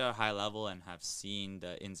played at a high level and have seen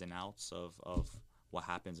the ins and outs of what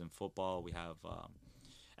happens in football. We have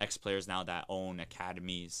ex-players now that own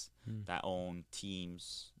academies, that own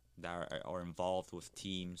teams, that are involved with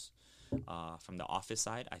teams from the office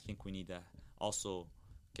side. I think we need to also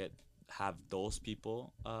have those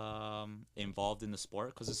people involved in the sport,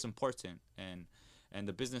 because it's important. And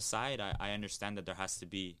the business side, I understand that there has to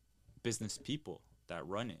be business people that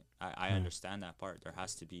run it. I understand that part. There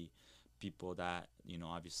has to be people that,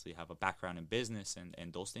 obviously have a background in business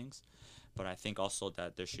and those things. But I think also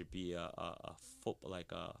that there should be an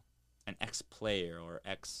ex-player or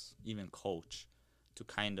even coach to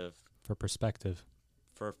kind of for perspective.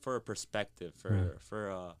 For a perspective,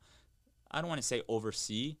 I don't want to say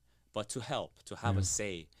oversee, but to help, to have a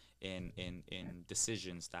say in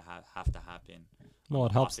decisions that have to happen. Well,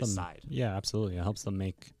 it helps them. Side. Yeah, absolutely. It helps them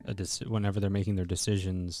make whenever they're making their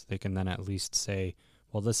decisions, they can then at least say,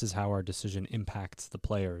 well, this is how our decision impacts the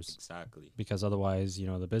players. Exactly. Because otherwise,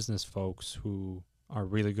 the business folks who are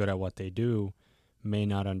really good at what they do may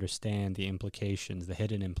not understand the implications, the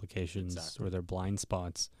hidden implications, or their blind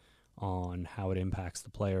spots on how it impacts the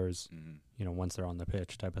players, once they're on the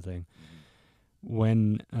pitch, type of thing.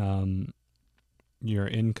 When you're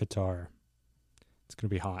in Qatar, it's going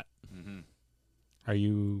to be hot.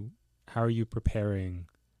 How are you preparing?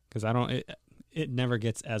 Because it never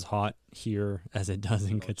gets as hot here as it does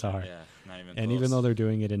in Qatar. Yeah, not even and close. Even though they're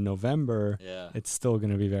doing it in November, it's still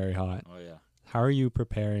going to be very hot. Oh yeah. How are you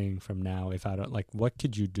preparing from now? What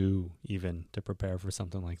could you do even to prepare for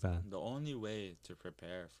something like that? The only way to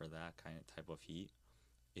prepare for that kind of type of heat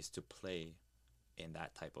is to play in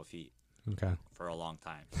that type of heat. Okay. For a long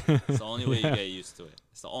time. It's the only way you get used to it.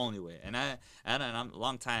 It's the only way. And I'm a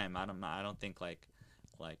long time. I don't think like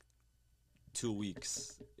 2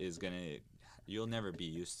 weeks is gonna. You'll never be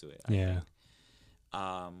used to it. I think.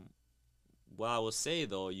 What I will say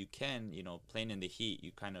though, you can, playing in the heat,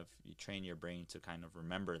 you train your brain to kind of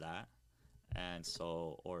remember that, and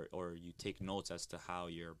so or you take notes as to how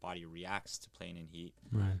your body reacts to playing in heat.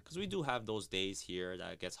 Right. Because we do have those days here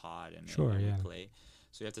that it gets hot and we play.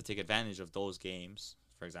 So you have to take advantage of those games.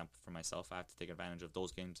 For example, for myself, I have to take advantage of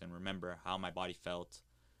those games and remember how my body felt,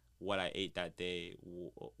 what I ate that day,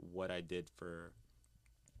 what I did for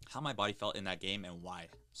how my body felt in that game and why.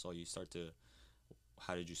 So you start to,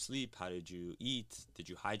 how did you sleep? How did you eat? Did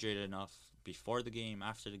you hydrate enough before the game,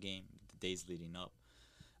 after the game, the days leading up?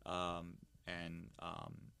 And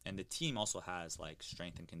the team also has like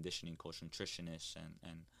strength and conditioning coach, nutritionists,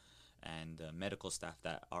 and medical staff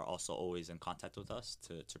that are also always in contact with us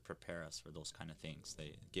to prepare us for those kind of things.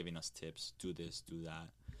 They giving us tips, do this, do that,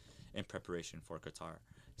 in preparation for Qatar.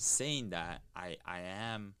 Saying that, I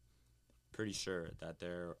am pretty sure that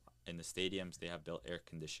they're in the stadiums, they have built air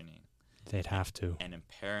conditioning. They'd have to. And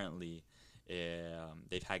apparently,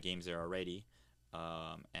 they've had games there already,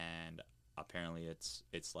 and apparently it's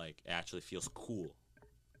like it actually feels cool.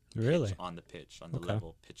 Really? On the pitch, on the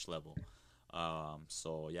pitch level.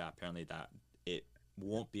 So yeah, apparently that it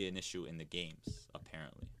won't be an issue in the games.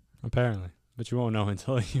 Apparently. But you won't know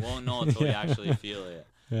until you Won't know until you actually feel it.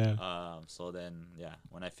 Yeah. So then, yeah,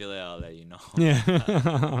 when I feel it, I'll let you know. Yeah.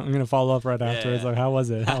 I'm gonna follow up right afterwards. Yeah. Like, how was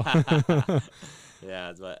it? How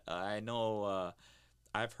Yeah, but I know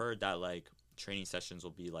I've heard that like training sessions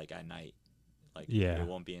will be like at night. Like Yeah. it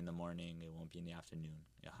won't be in the morning, it won't be in the afternoon.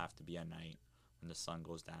 It'll have to be at night when the sun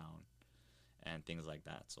goes down and things like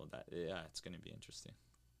that. So that it's gonna be interesting.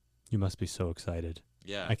 You must be so excited.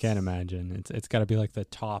 Yeah, I can't imagine. It's got to be like the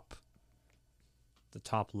top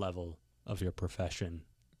level of your profession,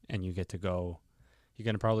 and you get to go. You're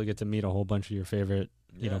gonna probably get to meet a whole bunch of your favorite,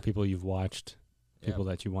 people you've watched, people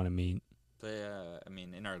that you want to meet. But I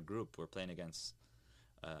mean, in our group, we're playing against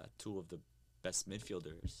two of the best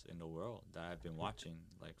midfielders in the world that I've been watching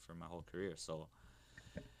like for my whole career. So,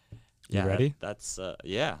 you ready? That's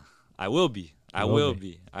I will be. I will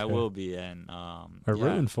be. And we're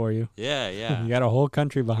rooting for you. Yeah. You got a whole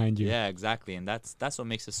country behind you. Yeah, exactly. And that's what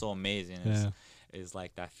makes it so amazing. Is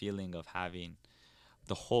like that feeling of having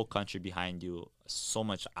the whole country behind you, so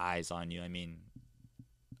much eyes on you. I mean,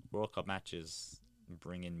 World Cup matches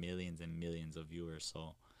bring in millions and millions of viewers,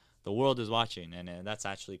 so the world is watching, and that's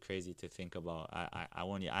actually crazy to think about. I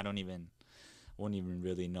won't even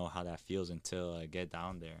really know how that feels until I get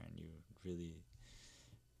down there and you really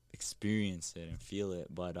experience it and feel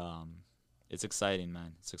it. But it's exciting,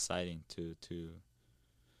 man. It's exciting to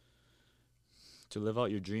live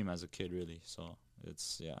out your dream as a kid, really. So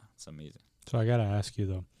it's amazing. So I gotta ask you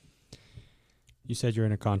though. You said you're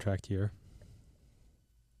in a contract year,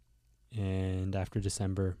 and after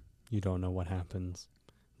December, you don't know what happens.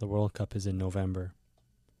 The World Cup is in November.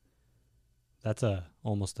 That's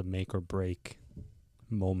almost a make or break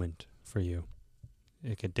moment for you.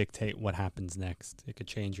 It could dictate what happens next. It could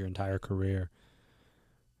change your entire career.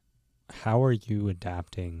 How are you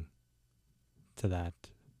adapting to that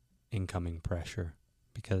incoming pressure?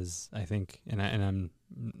 Because I think, and I'm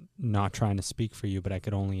not trying to speak for you, but I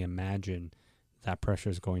could only imagine that pressure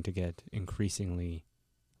is going to get increasingly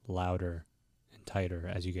louder and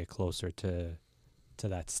tighter as you get closer to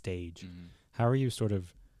that stage. Mm-hmm. How are you sort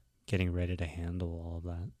of getting ready to handle all of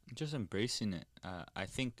that? Just embracing it. I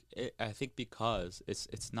think because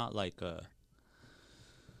it's not like I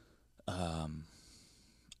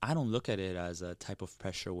don't look at it as a type of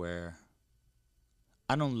pressure where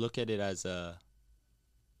I don't look at it as a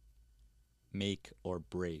make or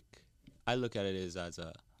break. I look at it as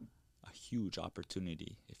a huge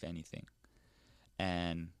opportunity, if anything.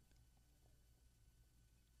 And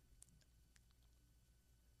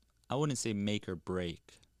I wouldn't say make or break.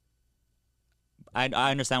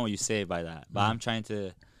 I understand what you say by that, but I'm trying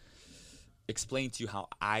to explain to you how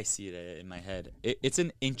I see it in my head. It's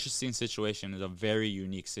an interesting situation. It's a very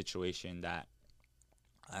unique situation that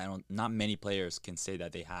not many players can say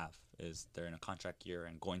that they have. Is they're in a contract year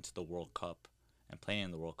and going to the World Cup and playing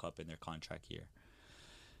in the World Cup in their contract year.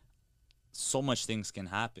 So much things can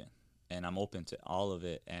happen, and I'm open to all of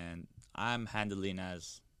it. And I'm handling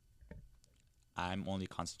as I'm only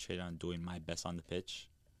concentrated on doing my best on the pitch,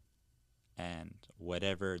 and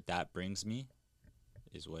whatever that brings me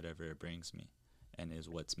is whatever it brings me and is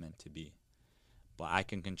what's meant to be. But I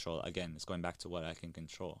can control, again, it's going back to what I can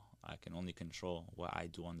control. I can only control what I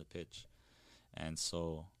do on the pitch. And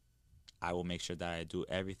so I will make sure that I do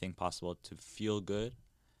everything possible to feel good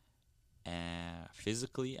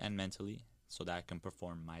physically and mentally so that I can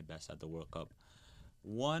perform my best at the World Cup.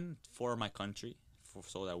 One, for my country,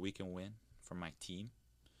 so that we can win, for my team.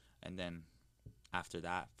 And then after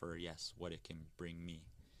that, for, what it can bring me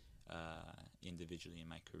individually in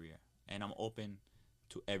my career. And I'm open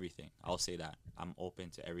to everything. I'll say that. I'm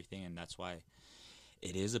open to everything, and that's why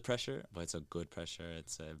it is a pressure, but it's a good pressure.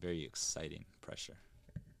 It's a very exciting pressure.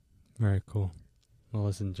 Very cool. Well,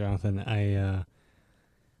 listen, Jonathan,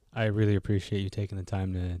 I really appreciate you taking the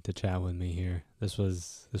time to chat with me here. This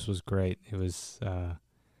was great. It was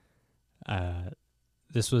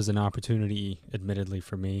this was an opportunity, admittedly,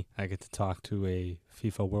 for me. I get to talk to a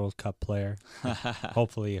FIFA World Cup player,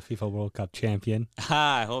 hopefully a FIFA World Cup champion.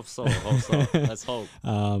 I hope so. Let's hope.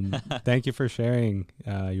 Thank you for sharing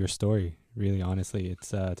your story. Really, honestly, it's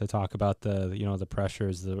to talk about the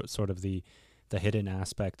pressures, the sort of the hidden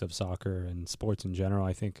aspect of soccer and sports in general.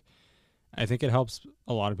 I think it helps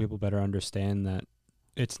a lot of people better understand that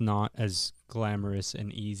it's not as glamorous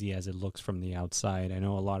and easy as it looks from the outside. I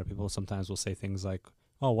know a lot of people sometimes will say things like,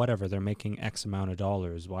 oh, whatever, they're making X amount of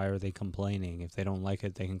dollars. Why are they complaining? If they don't like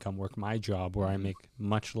it, they can come work my job where I make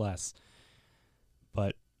much less.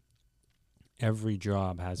 But every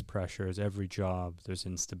job has pressures. Every job, there's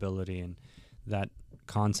instability. And that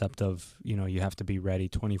concept of, you have to be ready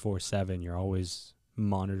 24/7. You're always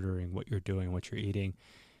monitoring what you're doing, what you're eating.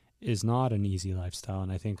 is not an easy lifestyle,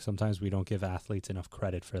 and I think sometimes we don't give athletes enough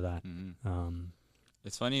credit for that.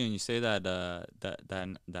 It's funny when you say that.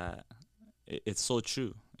 It's so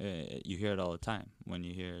true. You hear it all the time when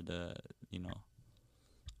you hear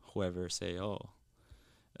whoever say, "Oh,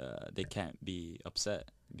 they can't be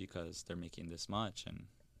upset because they're making this much," and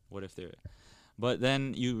what if they're. But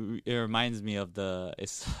then it reminds me of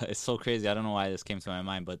it's so crazy. I don't know why this came to my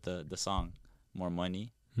mind, but the song, "More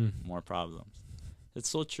Money, More Problems." It's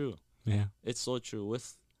so true. Yeah. It's so true.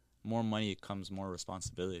 With more money comes more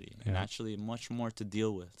responsibility and actually much more to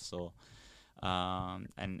deal with. So,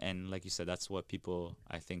 and like you said, that's what people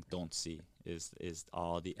I think don't see is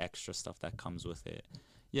all the extra stuff that comes with it.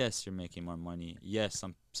 Yes, you're making more money. Yes,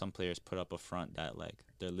 some players put up a front that like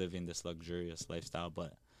they're living this luxurious lifestyle,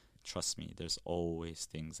 but trust me, there's always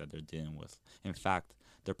things that they're dealing with. In fact,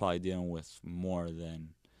 they're probably dealing with more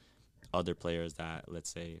than other players that, let's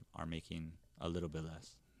say, are making a little bit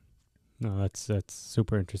less. No, that's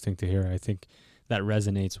super interesting to hear. I think that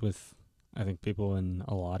resonates with people in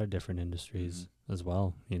a lot of different industries as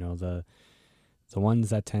well. You know, the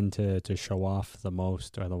ones that tend to show off the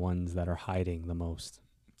most are the ones that are hiding the most.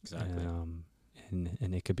 Exactly.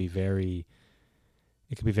 And it could be very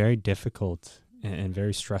difficult and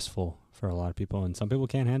very stressful for a lot of people, and some people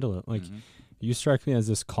can't handle it. Like you strike me as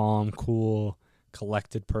this calm, cool,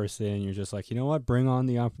 collected person. You're just like, you know what, bring on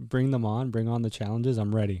the challenges.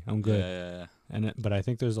 I'm ready. I'm good. Yeah. But I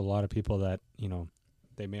think there's a lot of people that, you know,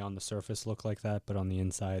 they may on the surface look like that, but on the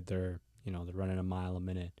inside they're running a mile a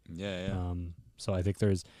minute. So I think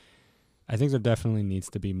there definitely needs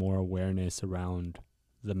to be more awareness around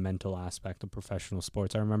the mental aspect of professional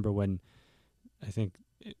sports. I remember when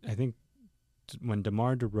when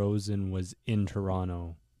DeMar DeRozan was in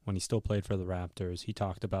Toronto, when he still played for the Raptors, he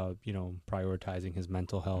talked about, you know, prioritizing his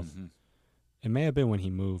mental health. It may have been when he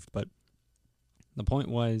moved, but the point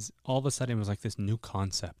was, all of a sudden it was like this new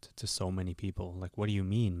concept to so many people. Like, what do you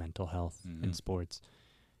mean mental health in sports?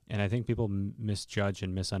 And I think people misjudge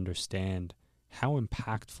and misunderstand how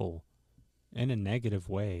impactful, in a negative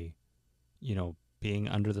way, you know, being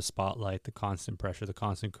under the spotlight, the constant pressure, the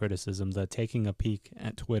constant criticism, the taking a peek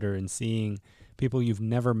at Twitter and seeing people you've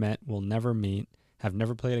never met, will never meet, have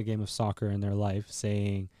never played a game of soccer in their life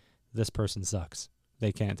saying, this person sucks.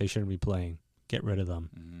 They shouldn't be playing. Get rid of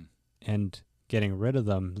them. And getting rid of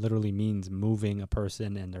them literally means moving a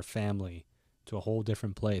person and their family to a whole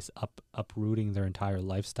different place, uprooting their entire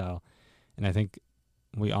lifestyle. And I think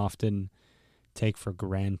we often take for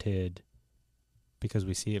granted, because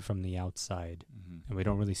we see it from the outside and we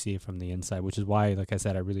don't really see it from the inside, which is why, like I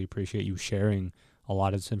said, I really appreciate you sharing a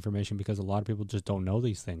lot of this information, because a lot of people just don't know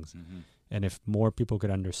these things. And if more people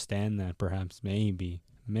could understand that, perhaps maybe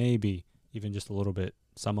even just a little bit,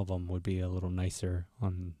 some of them would be a little nicer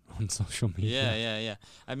on social media. Yeah.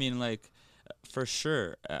 I mean, like, for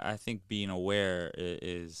sure, I think being aware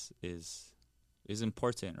is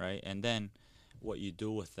important, right? And then what you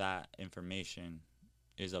do with that information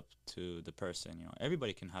is up to the person. You know,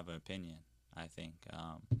 everybody can have an opinion, I think,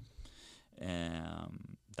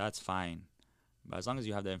 and that's fine. But as long as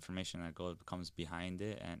you have the information that comes behind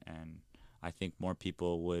it, and I think more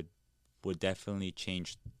people would definitely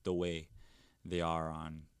change the way they are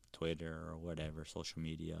on Twitter or whatever social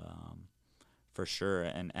media, for sure,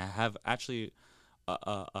 and I have actually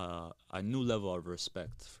a new level of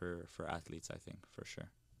respect for athletes, I think, for sure.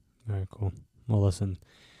 All right, cool. Well, listen,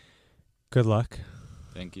 good luck.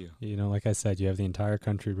 Thank you. You know, like I said, you have the entire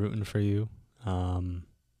country rooting for you.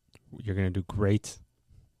 You're going to do great.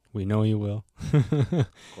 We know you will. Of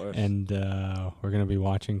course. And we're going to be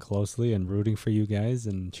watching closely and rooting for you guys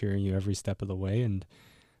and cheering you every step of the way. And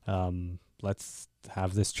let's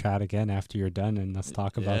have this chat again after you're done, and let's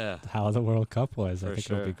talk about how the World Cup was. I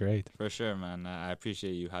think it'll be great. For sure, man. I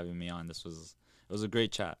appreciate you having me on. It was a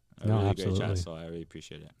great chat. Absolutely. Great chat, so I really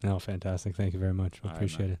appreciate it. No, fantastic. Thank you very much. We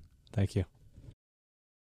appreciate it. Thank you.